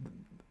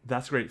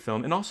 that's a great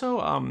film. And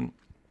also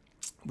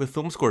with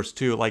film scores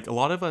too, like a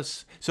lot of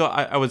us. So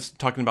I was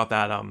talking about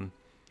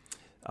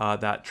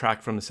that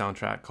track from the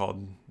soundtrack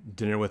called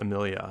Dinner with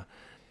Amelia.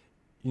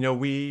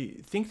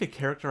 We think to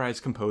characterize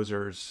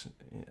composers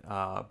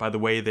by the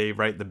way they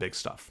write the big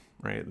stuff,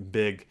 right?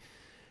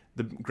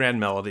 The grand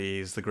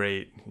melodies, the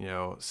great,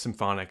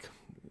 symphonic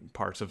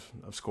parts of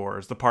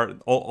scores,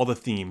 all the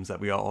themes that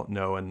we all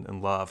know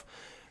and love.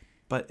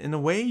 But in a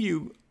way,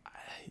 you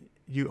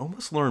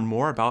almost learn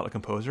more about a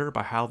composer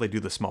by how they do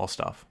the small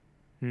stuff,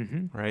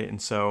 right?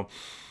 And so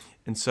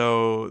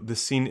the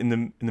scene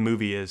in the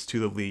movie is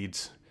two of the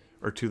leads,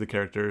 or two of the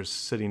characters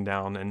sitting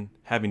down and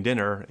having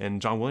dinner, and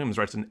John Williams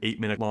writes an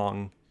 8-minute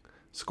long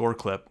score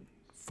clip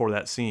for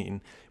that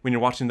scene. When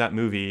you're watching that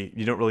movie,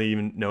 you don't really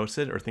even notice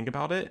it or think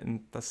about it,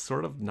 and that's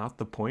sort of not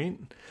the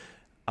point.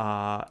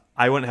 I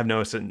wouldn't have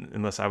noticed it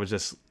unless I was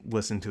just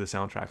listening to the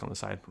soundtrack on the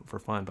side for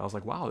fun. But I was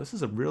like, wow, this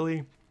is a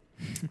really,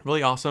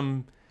 really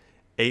awesome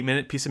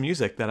 8-minute piece of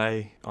music that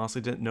I honestly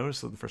didn't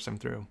notice the first time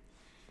through.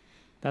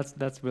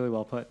 That's really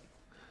well put.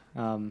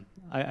 I'm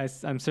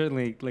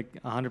certainly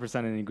like 100%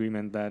 in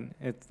agreement that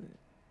it's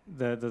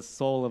the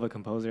soul of a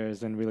composer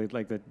is in really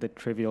like the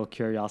trivial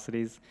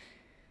curiosities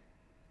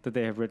that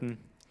they have written.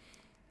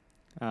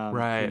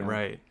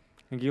 Right.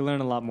 And you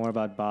learn a lot more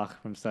about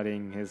Bach from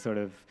studying his sort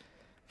of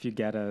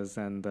fughettas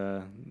and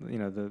the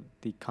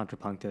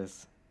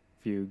contrapunctus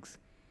fugues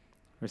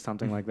or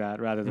something like that,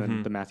 rather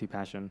than the Matthew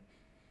Passion,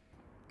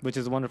 which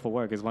is a wonderful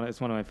work. It's one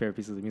of my favorite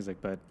pieces of music,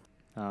 but.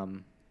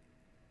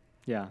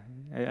 Yeah,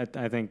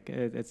 I think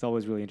it's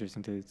always really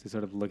interesting to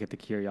sort of look at the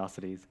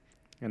curiosities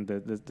and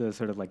the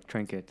sort of like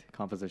trinket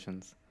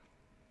compositions.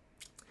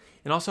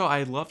 And also,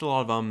 I loved a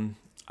lot of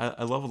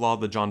I love a lot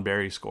of the John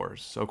Barry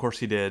scores. So of course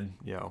he did,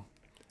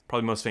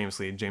 probably most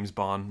famously James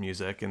Bond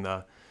music, and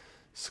the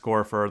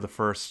score for the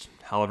first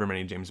however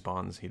many James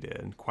Bonds he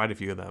did, quite a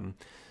few of them.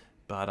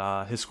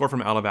 But his score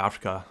from Out of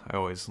Africa, I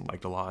always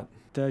liked a lot.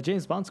 The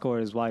James Bond score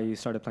is why you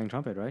started playing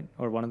trumpet, right?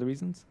 Or one of the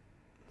reasons?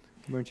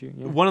 Weren't you?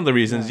 Yeah. One of the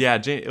reasons,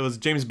 it was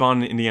James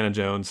Bond and Indiana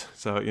Jones.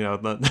 So,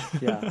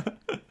 Yeah.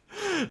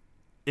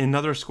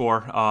 Another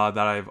score that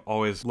I've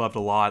always loved a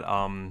lot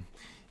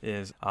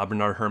is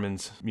Bernard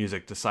Herrmann's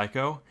music to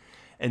Psycho.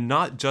 And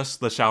not just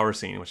the shower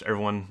scene, which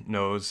everyone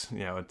knows,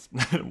 it's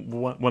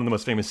one of the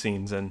most famous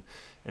scenes in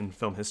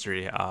film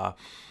history.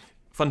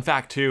 Fun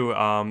fact, too,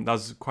 that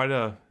was quite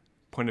a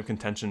point of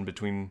contention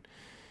between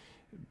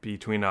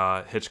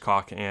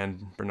Hitchcock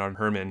and Bernard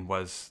Herrmann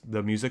was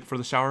the music for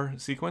the shower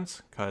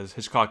sequence, because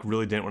Hitchcock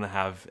really didn't want to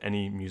have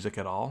any music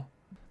at all.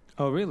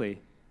 Oh,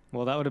 really?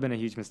 Well, that would have been a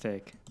huge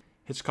mistake.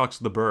 Hitchcock's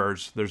The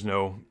Birds, there's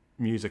no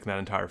music in that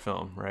entire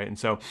film, right? And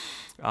so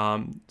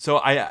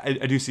I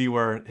do see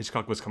where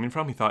Hitchcock was coming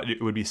from. He thought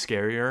it would be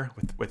scarier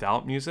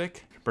without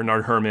music.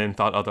 Bernard Herrmann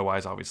thought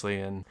otherwise,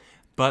 obviously.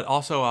 But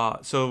also,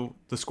 so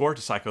the score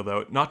to Psycho,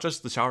 though, not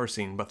just the shower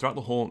scene, but throughout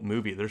the whole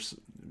movie, there's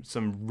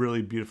some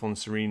really beautiful and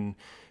serene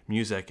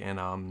music. And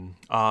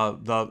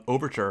the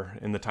overture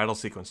in the title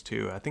sequence,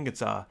 too. I think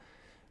it's,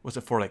 was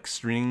it for like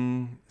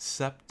string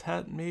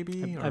septet,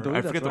 maybe? I believe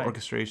I forget that's the right.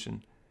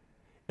 orchestration.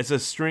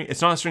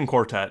 It's not a string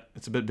quartet.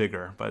 It's a bit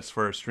bigger, but it's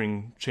for a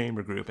string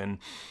chamber group. And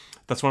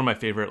that's one of my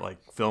favorite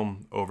like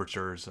film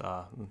overtures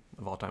of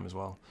all time as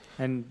well.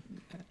 And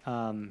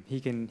he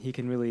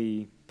can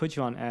really put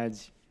you on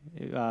edge.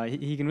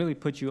 He can really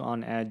put you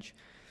on edge.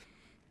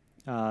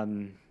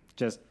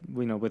 Just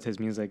with his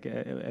music,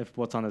 if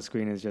what's on the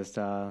screen is just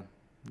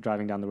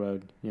driving down the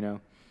road,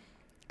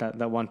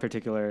 that one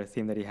particular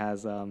theme that he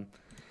has.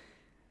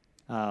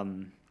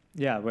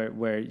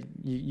 Where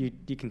you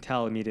can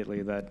tell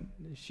immediately that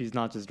she's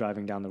not just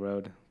driving down the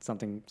road.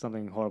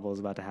 Something horrible is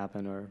about to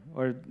happen,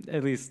 or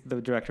at least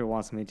the director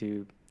wants me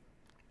to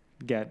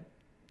get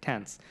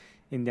tense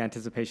in the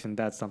anticipation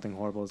that something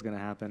horrible is going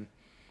to happen.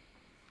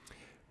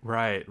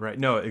 Right.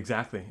 No,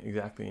 exactly.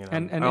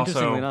 And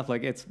interestingly enough,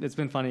 like it's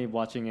been funny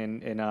watching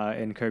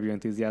in Curb Your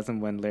Enthusiasm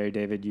when Larry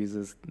David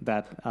uses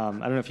that. I don't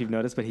know if you've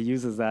noticed, but he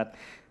uses that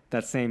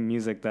same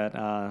music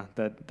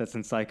that's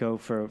in Psycho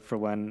for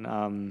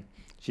when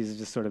she's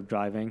just sort of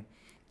driving,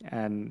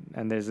 and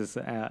there's this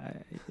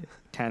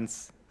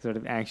tense, sort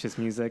of anxious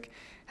music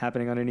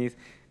happening underneath.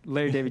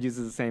 Larry David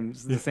uses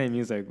the same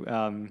music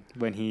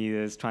when he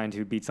is trying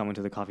to beat someone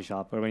to the coffee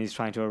shop, or when he's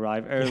trying to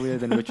arrive earlier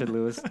than Richard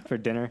Lewis for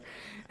dinner,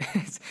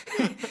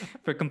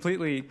 for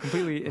completely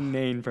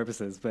inane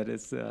purposes. But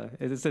it's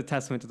a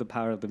testament to the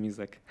power of the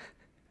music.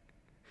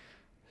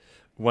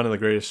 One of the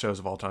greatest shows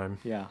of all time.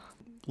 Yeah.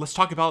 Let's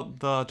talk about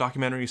the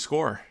documentary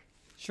score.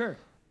 Sure.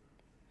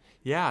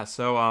 Yeah.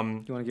 So you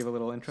want to give a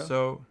little intro?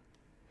 So,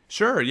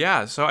 sure.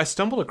 Yeah. So I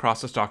stumbled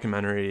across this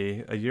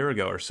documentary a year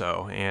ago or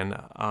so, and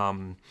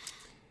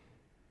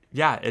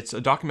it's a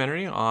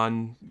documentary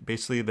on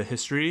basically the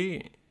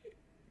history,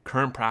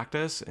 current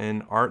practice,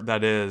 and art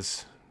that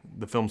is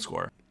the film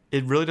score.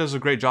 It really does a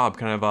great job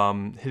kind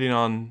of hitting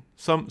on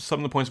some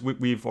of the points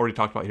we've already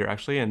talked about here,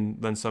 actually,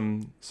 and then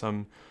some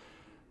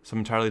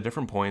entirely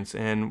different points.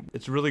 And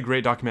it's a really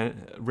great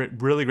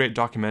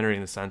documentary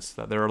in the sense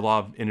that there are a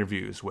lot of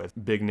interviews with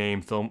big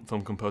name film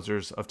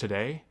composers of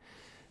today.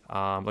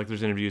 Like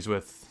there's interviews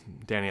with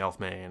Danny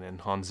Elfman and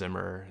Hans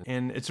Zimmer,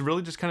 and it's a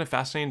really just kind of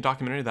fascinating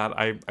documentary that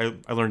I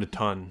learned a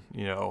ton,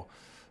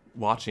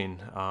 watching.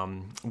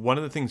 One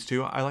of the things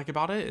too I like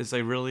about it is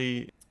they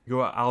really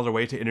go out of their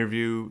way to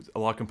interview a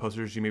lot of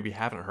composers you maybe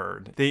haven't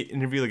heard. They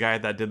interview the guy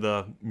that did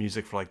the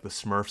music for like the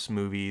Smurfs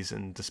movies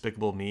and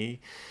Despicable Me.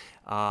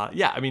 Not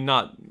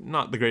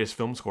the greatest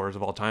film scores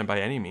of all time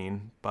by any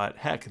mean, but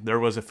heck, there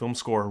was a film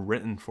score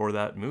written for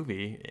that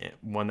movie,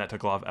 one that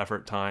took a lot of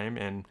effort, time,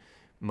 and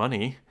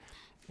money,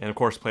 and of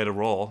course played a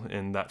role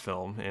in that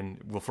film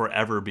and will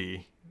forever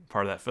be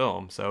part of that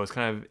film. So it's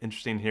kind of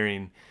interesting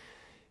hearing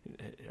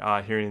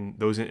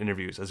those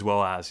interviews, as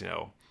well as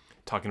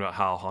talking about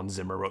how Hans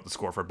Zimmer wrote the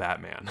score for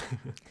Batman.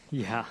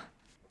 Yeah,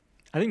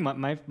 I think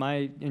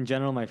my in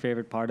general my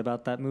favorite part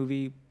about that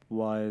movie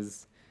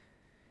was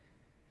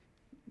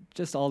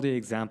just all the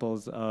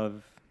examples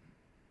of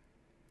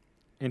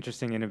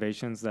interesting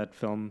innovations that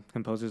film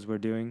composers were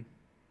doing.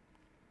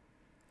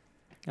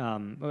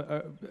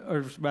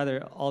 Or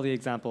rather, all the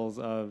examples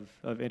of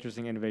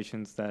interesting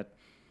innovations that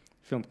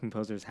film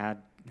composers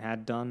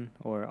had done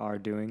or are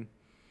doing.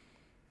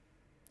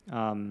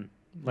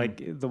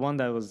 Like the one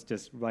that was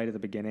just right at the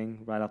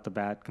beginning, right off the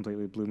bat,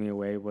 completely blew me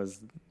away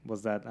was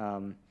that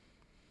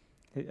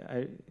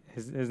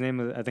his name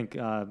was, I think,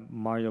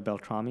 Mario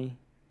Beltrami.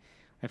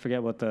 I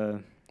forget what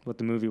the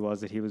movie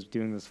was that he was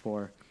doing this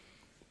for,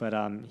 but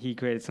he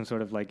created some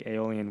sort of like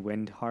Aeolian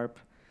wind harp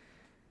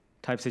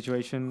type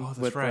situation. Oh, that's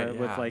with right. It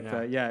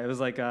was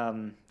like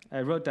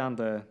I wrote down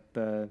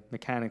the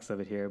mechanics of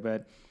it here,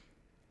 but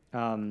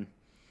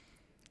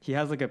he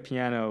has like a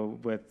piano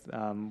with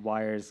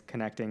wires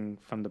connecting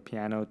from the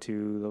piano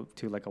to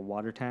like a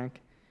water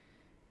tank,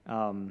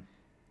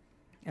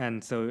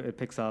 and so it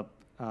picks up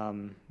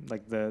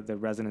like the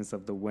resonance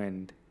of the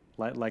wind,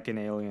 like an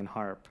Aeolian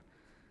harp.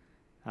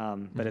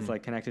 but it's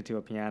like connected to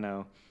a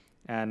piano.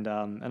 And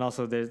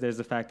also there's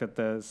the fact that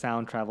the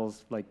sound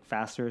travels like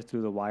faster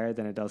through the wire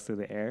than it does through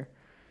the air.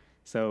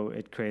 So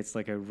it creates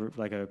like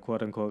a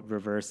quote unquote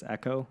reverse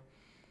echo.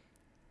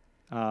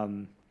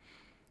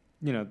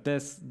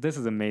 This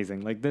is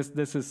amazing. Like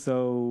this is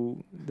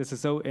so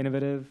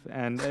innovative,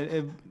 and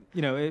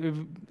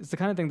it's the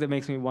kind of thing that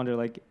makes me wonder,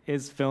 like,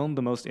 is film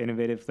the most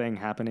innovative thing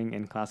happening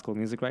in classical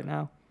music right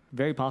now?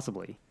 Very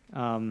possibly.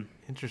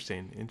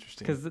 Interesting.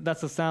 Because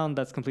that's a sound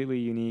that's completely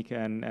unique,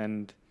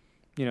 and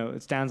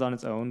it stands on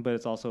its own, but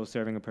it's also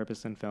serving a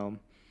purpose in film.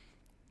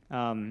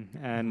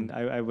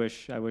 I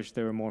wish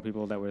there were more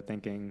people that were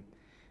thinking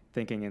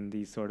in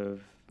these sort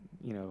of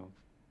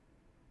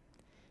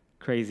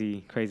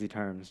crazy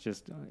terms.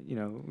 Just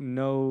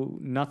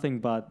nothing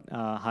but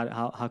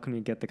how can we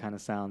get the kind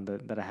of sound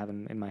that I have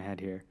in my head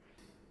here.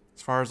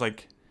 As far as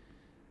like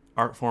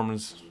art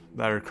forms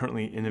that are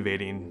currently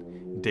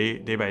innovating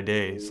day by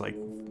day, it's like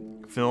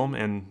film,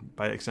 and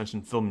by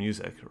extension film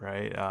music,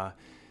 right,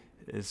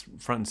 is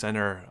front and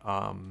center.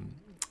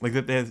 Like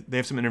they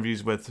have some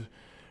interviews with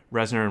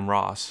Reznor and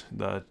Ross,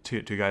 the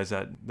two guys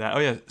that oh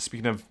yeah,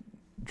 speaking of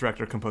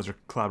director composer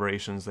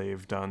collaborations,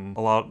 they've done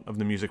a lot of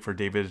the music for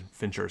David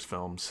Fincher's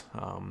films.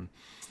 One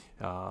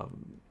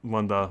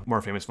of the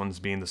more famous ones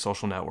being The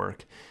Social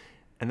Network,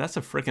 and that's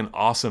a freaking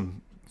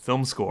awesome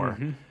film score.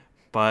 Mm-hmm.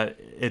 But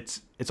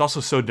it's also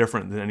so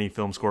different than any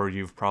film score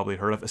you've probably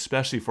heard of,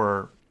 especially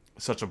for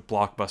such a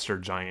blockbuster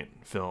giant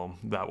film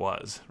that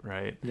was,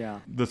 right? Yeah.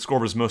 The score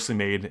was mostly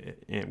made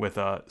with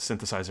a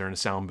synthesizer and a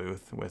sound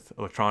booth with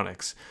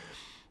electronics,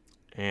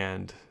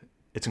 and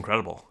it's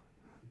incredible.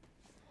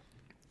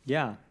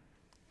 Yeah.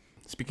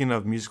 Speaking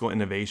of musical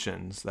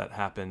innovations that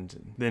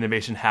happened, the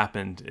innovation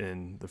happened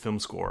in the film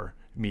score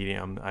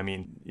medium. I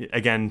mean,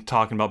 again,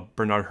 talking about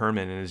Bernard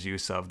Herrmann and his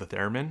use of the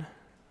theremin,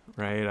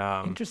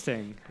 right?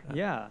 Interesting.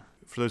 Yeah.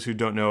 For those who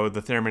don't know,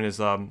 the theremin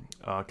is a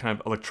kind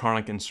of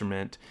electronic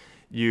instrument.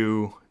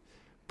 You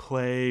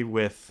play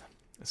with,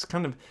 it's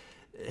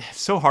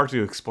so hard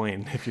to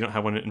explain if you don't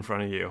have one in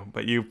front of you,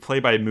 but you play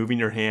by moving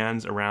your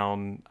hands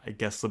around, I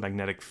guess, the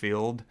magnetic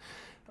field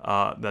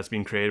that's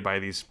being created by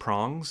these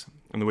prongs,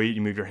 and the way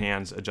you move your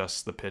hands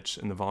adjusts the pitch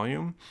and the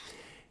volume.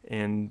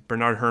 And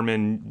Bernard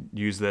Herrmann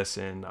used this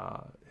in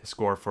his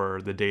score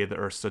for The Day the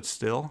Earth Stood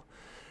Still,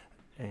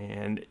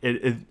 and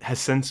it has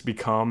since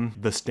become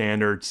the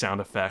standard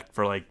sound effect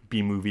for like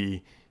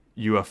B-movie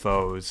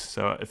UFOs.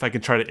 So if I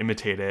could try to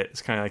imitate it,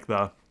 it's kind of like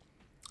the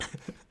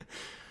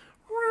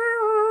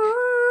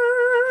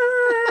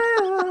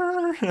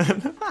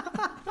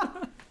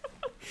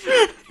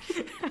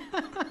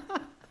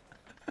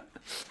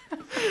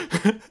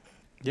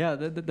Yeah,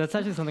 that's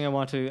actually something I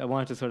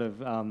wanted to sort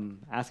of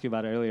ask you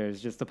about earlier. Is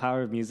just the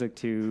power of music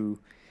to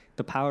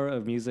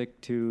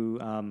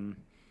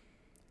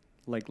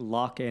like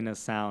lock in a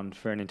sound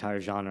for an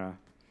entire genre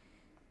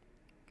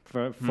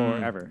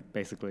forever,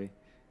 basically.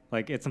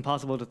 Like, it's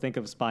impossible to think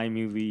of spy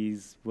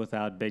movies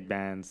without big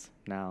bands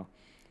now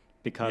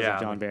because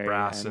of John Barry.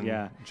 Brass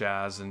and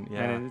jazz and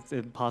And it's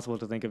impossible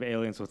to think of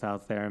aliens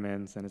without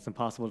theremins, and it's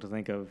impossible to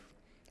think of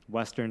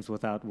westerns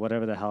without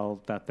whatever the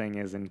hell that thing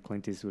is in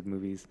Clint Eastwood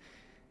movies.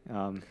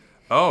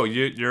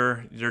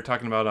 You're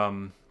talking about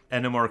Ennio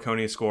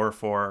Morricone's score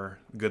for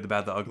Good, the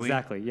Bad, the Ugly?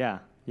 Exactly, yeah.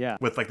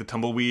 With like the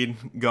tumbleweed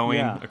going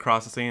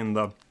across the scene and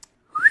the...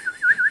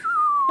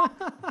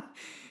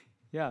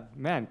 Yeah,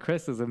 man,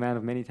 Chris is a man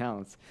of many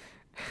talents.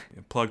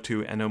 Plug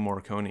to Ennio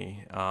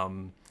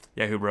Morricone,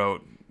 who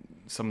wrote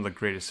some of the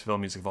greatest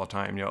film music of all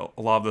time.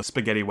 A lot of the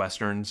spaghetti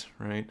westerns,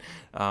 right?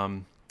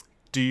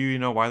 Do you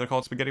know why they're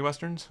called spaghetti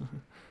westerns?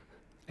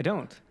 I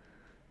don't.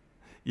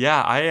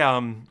 Yeah, I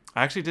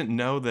actually didn't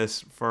know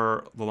this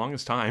for the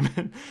longest time,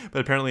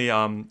 but apparently,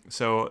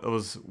 so it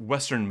was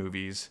Western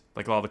movies,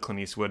 like a lot of the Clint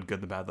Eastwood,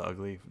 Good, the Bad, the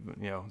Ugly,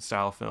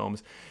 style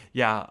films.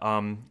 Yeah,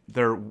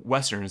 they're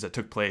Westerns that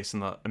took place in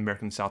the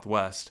American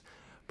Southwest,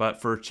 but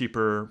for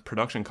cheaper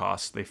production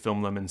costs, they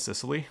filmed them in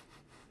Sicily.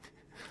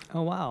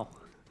 Oh, wow.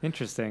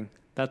 Interesting.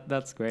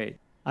 That's great.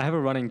 I have a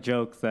running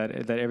joke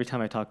that every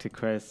time I talk to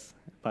Chris,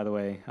 by the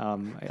way,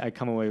 I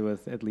come away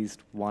with at least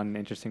one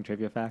interesting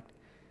trivia fact.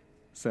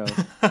 So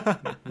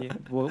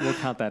we'll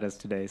count that as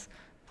today's.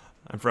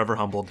 I'm forever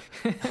humbled.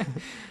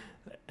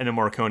 Ennio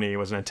Morricone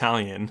was an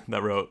Italian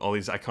that wrote all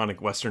these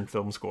iconic Western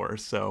film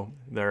scores. So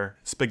they're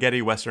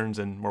spaghetti Westerns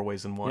in more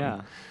ways than one.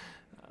 Yeah.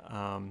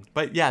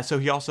 But yeah, so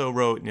he also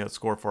wrote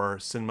score for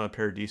Cinema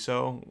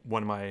Paradiso,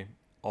 one of my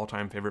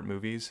all-time favorite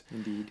movies.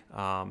 Indeed.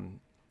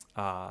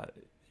 But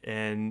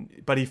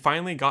he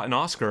finally got an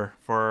Oscar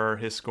for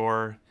his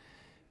score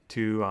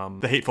to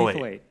The Hateful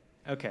Eight.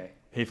 Okay.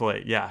 Hateful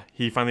Eight, yeah.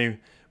 He finally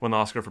won the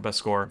Oscar for Best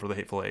Score for The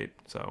Hateful Eight.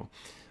 So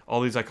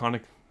all these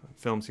iconic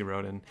films he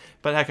wrote in.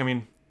 But heck, I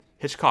mean,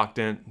 Hitchcock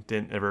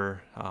didn't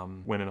ever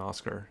win an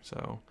Oscar.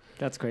 So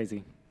that's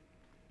crazy.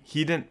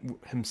 He didn't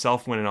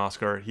himself win an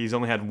Oscar. He's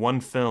only had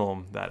one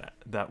film that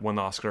won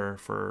the Oscar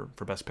for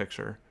Best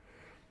Picture.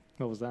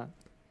 What was that?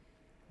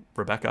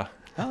 Rebecca.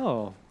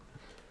 Oh.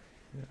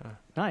 Yeah.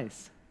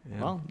 Nice.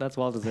 Yeah. Well, that's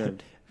well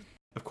deserved.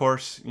 Of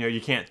course,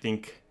 you can't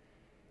think,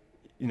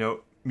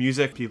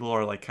 music people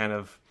are like kind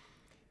of,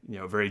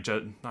 very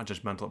not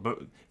judgmental,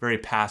 but very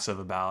passive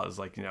about is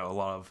like, a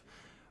lot of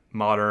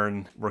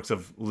modern works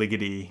of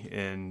Ligeti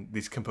in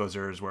these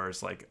composers where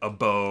it's like a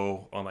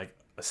bow on like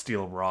a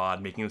steel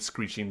rod making a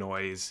screeching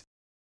noise.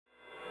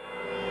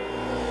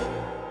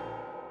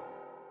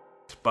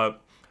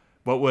 But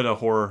what would a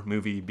horror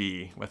movie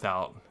be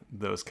without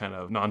those kind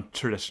of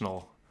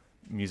non-traditional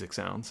music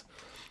sounds?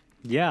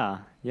 Yeah.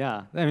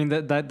 I mean,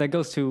 that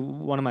goes to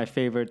one of my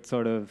favorite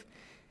sort of,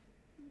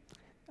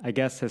 I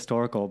guess,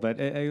 historical, but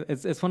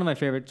it's one of my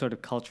favorite sort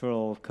of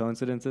cultural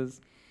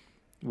coincidences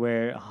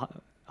where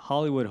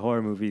Hollywood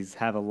horror movies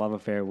have a love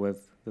affair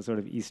with the sort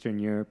of Eastern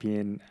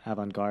European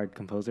avant-garde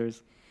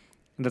composers.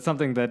 And that's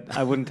something that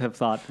I wouldn't have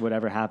thought would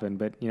ever happen,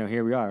 but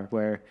here we are,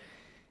 where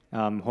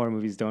horror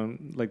movies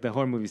the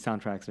horror movie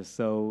soundtracks are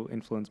so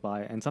influenced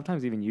by, and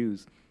sometimes even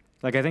used.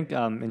 Like I think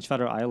in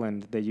Shutter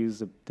Island, they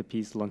use the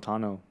piece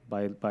Lontano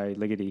by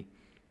Ligeti.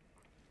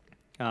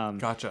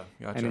 Gotcha.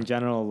 And in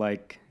general,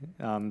 like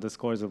the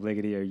scores of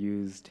Ligeti are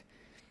used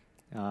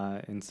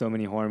in so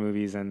many horror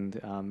movies, and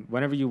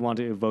whenever you want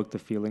to evoke the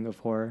feeling of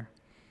horror,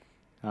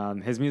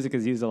 his music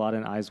is used a lot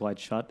in Eyes Wide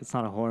Shut. It's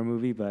not a horror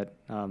movie, but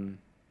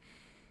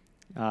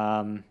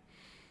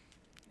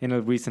in a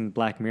recent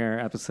Black Mirror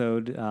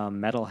episode,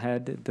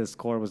 Metalhead, the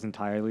score was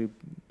entirely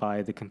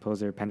by the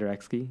composer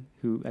Penderecki,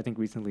 who I think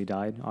recently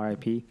died,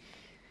 R.I.P.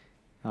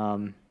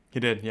 He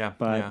did, yeah.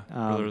 But,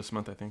 earlier this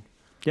month, I think.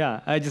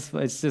 Yeah,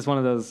 it's just one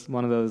of those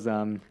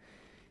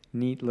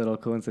neat little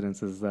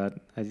coincidences that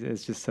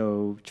it's just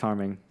so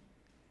charming.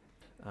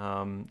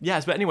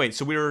 Yes, but anyway,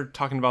 so we were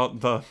talking about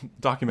the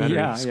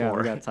documentary score. Yeah,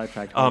 we got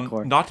sidetracked.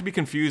 Not to be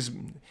confused.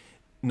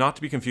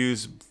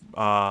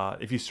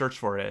 If you search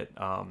for it,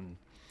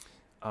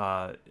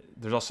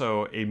 there's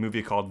also a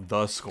movie called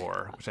The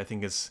Score, which I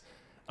think is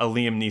a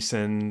Liam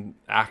Neeson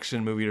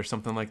action movie or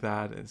something like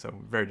that. And so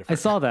very different. I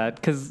saw that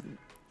because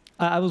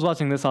I was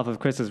watching this off of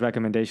Chris's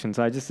recommendation,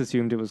 so I just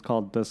assumed it was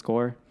called The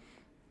Score.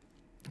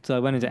 So I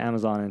went into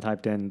Amazon and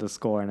typed in The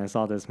Score, and I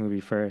saw this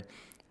movie for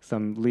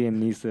some Liam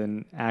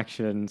Neeson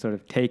action, sort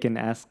of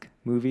Taken-esque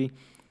movie.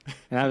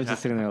 And I was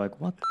just sitting there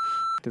like, what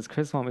does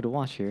Chris want me to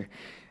watch here?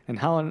 And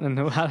how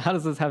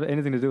does this have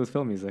anything to do with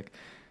film music?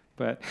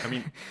 But I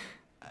mean,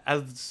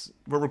 as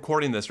we're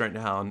recording this right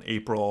now in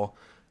April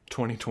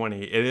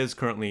 2020, it is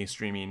currently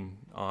streaming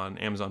on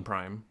Amazon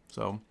Prime.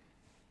 So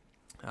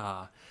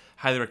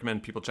highly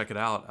recommend people check it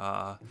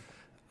out.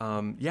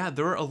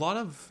 There were a lot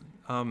of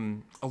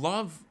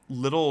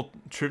little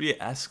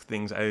trivia-esque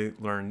things I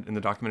learned in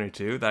the documentary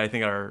too that I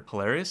think are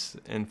hilarious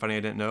and funny. I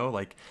didn't know.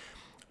 Like,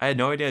 I had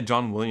no idea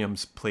John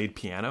Williams played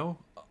piano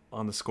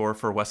on the score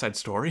for West Side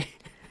Story.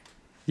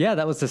 Yeah,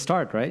 that was the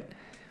start, right?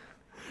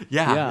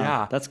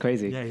 Yeah. That's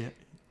crazy. Yeah.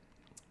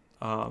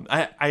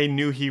 I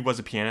knew he was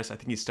a pianist. I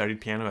think he studied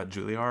piano at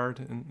Juilliard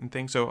and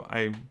things. So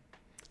I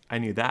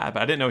knew that,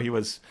 but I didn't know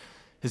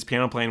his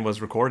piano playing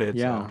was recorded.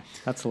 Yeah, so.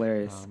 That's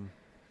hilarious.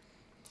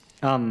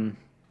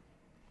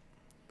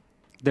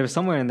 There's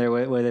somewhere in there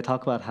where they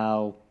talk about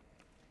how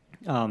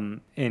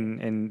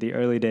in the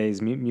early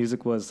days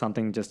music was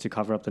something just to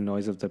cover up the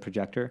noise of the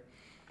projector.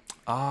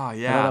 Ah,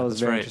 yeah, I thought that was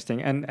very right.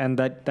 interesting, and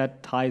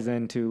that ties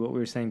into what we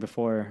were saying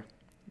before.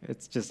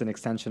 It's just an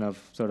extension of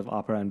sort of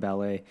opera and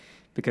ballet,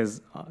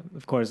 because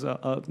of course,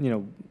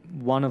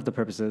 one of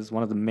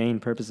the main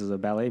purposes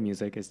of ballet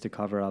music is to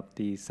cover up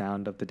the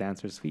sound of the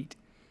dancer's feet.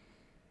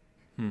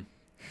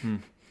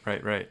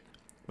 Right.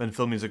 When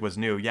film music was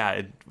new,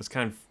 it was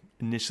kind of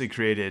initially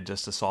created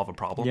just to solve a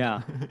problem.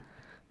 Yeah.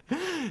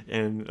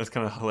 And it's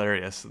kind of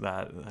hilarious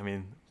that, I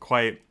mean,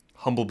 quite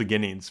humble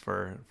beginnings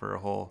for a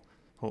whole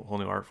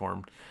new art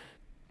form.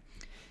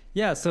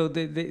 Yeah, so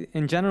they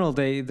in general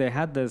they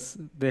had this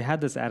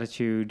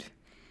attitude.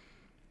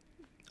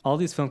 All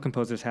these film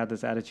composers had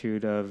this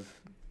attitude of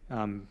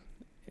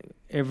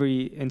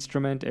every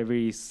instrument,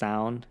 every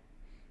sound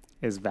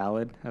is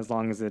valid as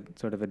long as it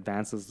sort of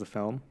advances the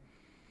film.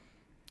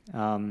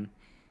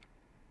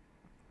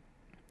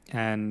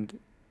 And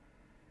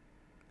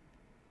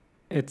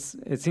it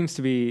seems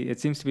to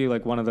be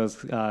like one of those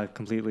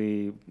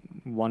completely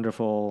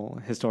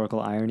wonderful historical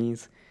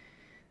ironies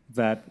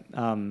that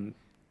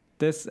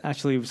this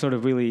actually sort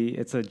of really,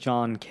 it's a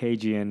John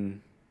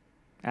Cagean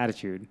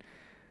attitude.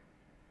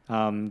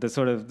 The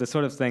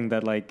sort of thing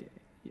that like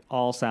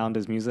all sound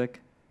is music,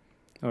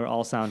 or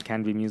all sound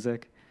can be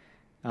music.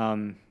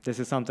 This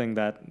is something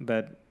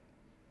that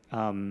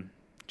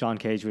John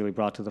Cage really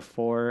brought to the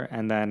fore,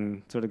 and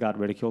then sort of got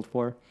ridiculed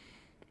for.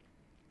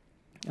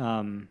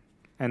 And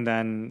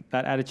then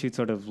that attitude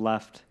sort of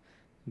left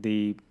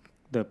the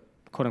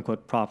quote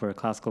unquote proper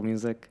classical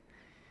music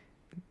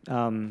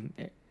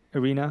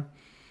arena,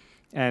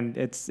 and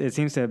it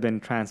seems to have been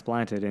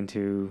transplanted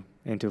into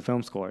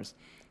film scores,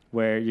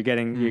 where you're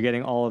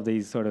getting all of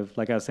these sort of,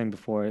 like I was saying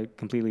before,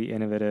 completely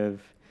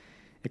innovative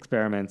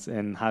experiments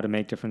in how to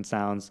make different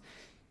sounds.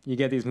 You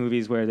get these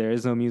movies where there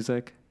is no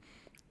music.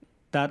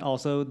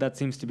 That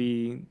seems to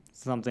be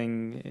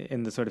something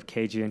in the sort of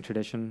Cagean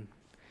tradition.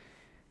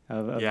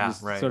 of Yeah,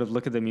 just right. sort of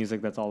look at the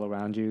music that's all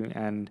around you.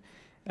 And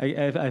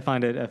I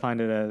find it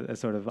a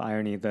sort of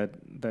irony that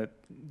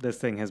this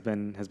thing has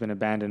been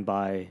abandoned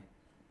by,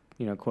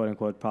 quote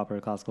unquote proper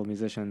classical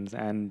musicians,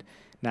 and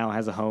now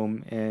has a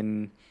home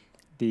in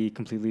the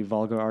completely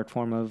vulgar art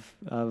form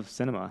of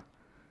cinema.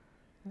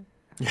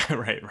 Yeah,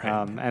 right.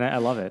 And I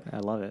love it. I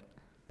love it.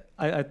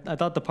 I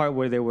thought the part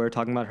where they were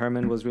talking about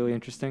Herman was really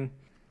interesting.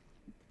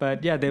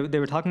 But yeah, they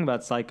were talking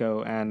about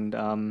Psycho and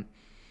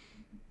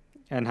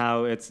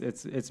how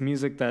it's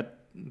music that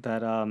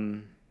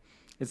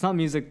it's not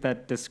music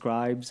that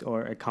describes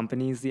or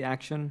accompanies the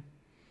action,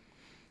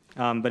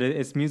 but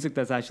it's music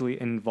that's actually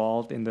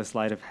involved in the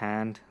sleight of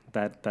hand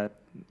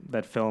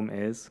that film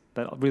is,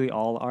 that really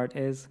all art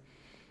is.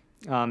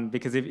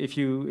 Because if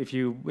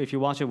you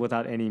watch it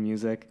without any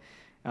music,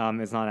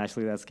 it's not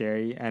actually that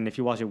scary, and if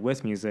you watch it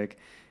with music,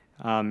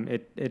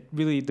 it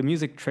really, the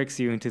music tricks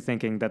you into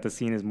thinking that the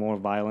scene is more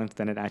violent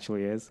than it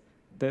actually is.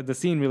 The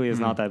scene really is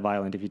not that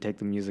violent if you take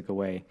the music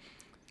away,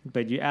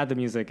 but you add the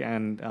music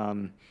and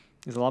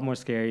it's a lot more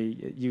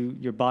scary.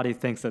 Your body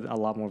thinks that a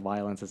lot more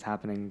violence is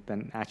happening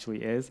than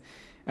actually is,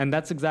 and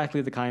that's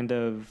exactly the kind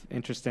of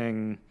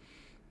interesting.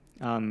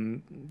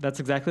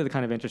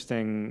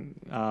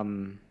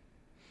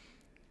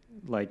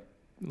 Like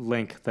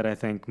link that I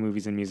think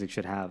movies and music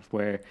should have,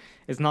 where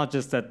it's not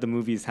just that the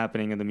movie is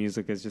happening and the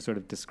music is just sort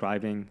of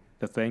describing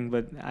the thing,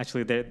 but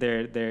actually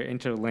they're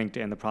interlinked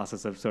in the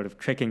process of sort of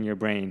tricking your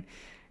brain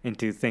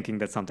into thinking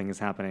that something is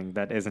happening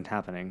that isn't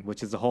happening,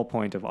 which is the whole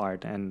point of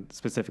art and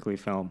specifically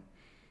film.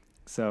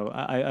 So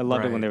I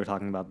loved it when they were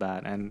talking about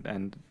that,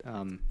 and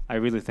I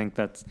really think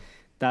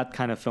that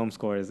kind of film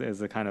score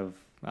is a kind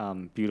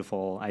of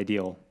beautiful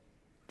ideal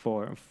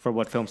for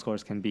what film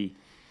scores can be.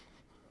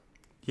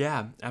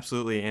 Yeah,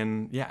 absolutely.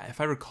 And yeah, if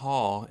I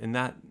recall, in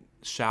that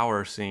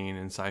shower scene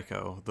in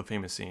Psycho, the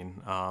famous scene,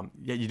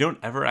 you don't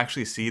ever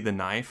actually see the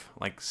knife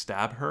like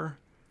stab her.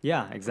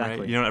 Yeah,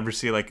 exactly. Right? You don't ever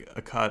see like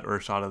a cut or a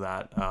shot of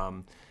that.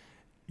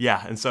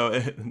 Yeah, and so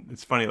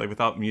it's funny, like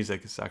without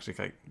music, it's actually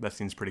like that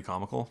scene's pretty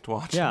comical to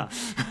watch. Yeah,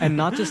 and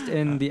not just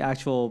in the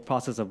actual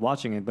process of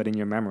watching it, but in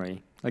your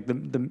memory. Like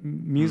the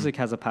music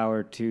has a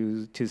power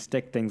to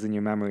stick things in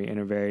your memory in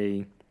a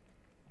very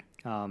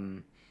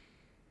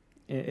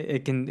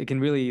it can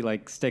really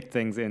like stick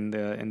things in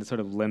the sort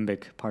of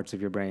limbic parts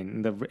of your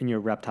brain, in your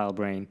reptile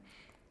brain.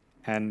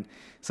 And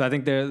so I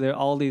think there are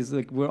all these,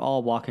 like, we're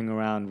all walking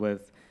around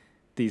with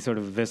the sort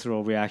of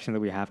visceral reaction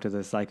that we have to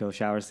the Psycho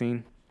shower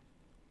scene,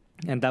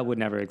 and that would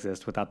never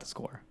exist without the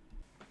score.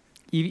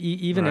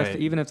 Even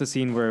if the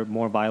scene were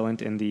more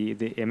violent in the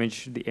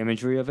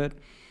imagery of it,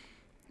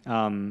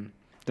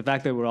 the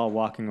fact that we're all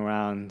walking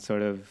around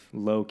sort of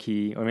low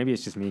key, or maybe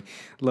it's just me,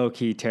 low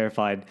key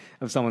terrified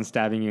of someone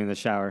stabbing you in the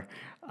shower,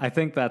 I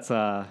think that's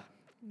a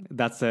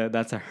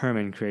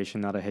Herman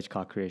creation, not a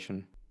Hitchcock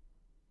creation.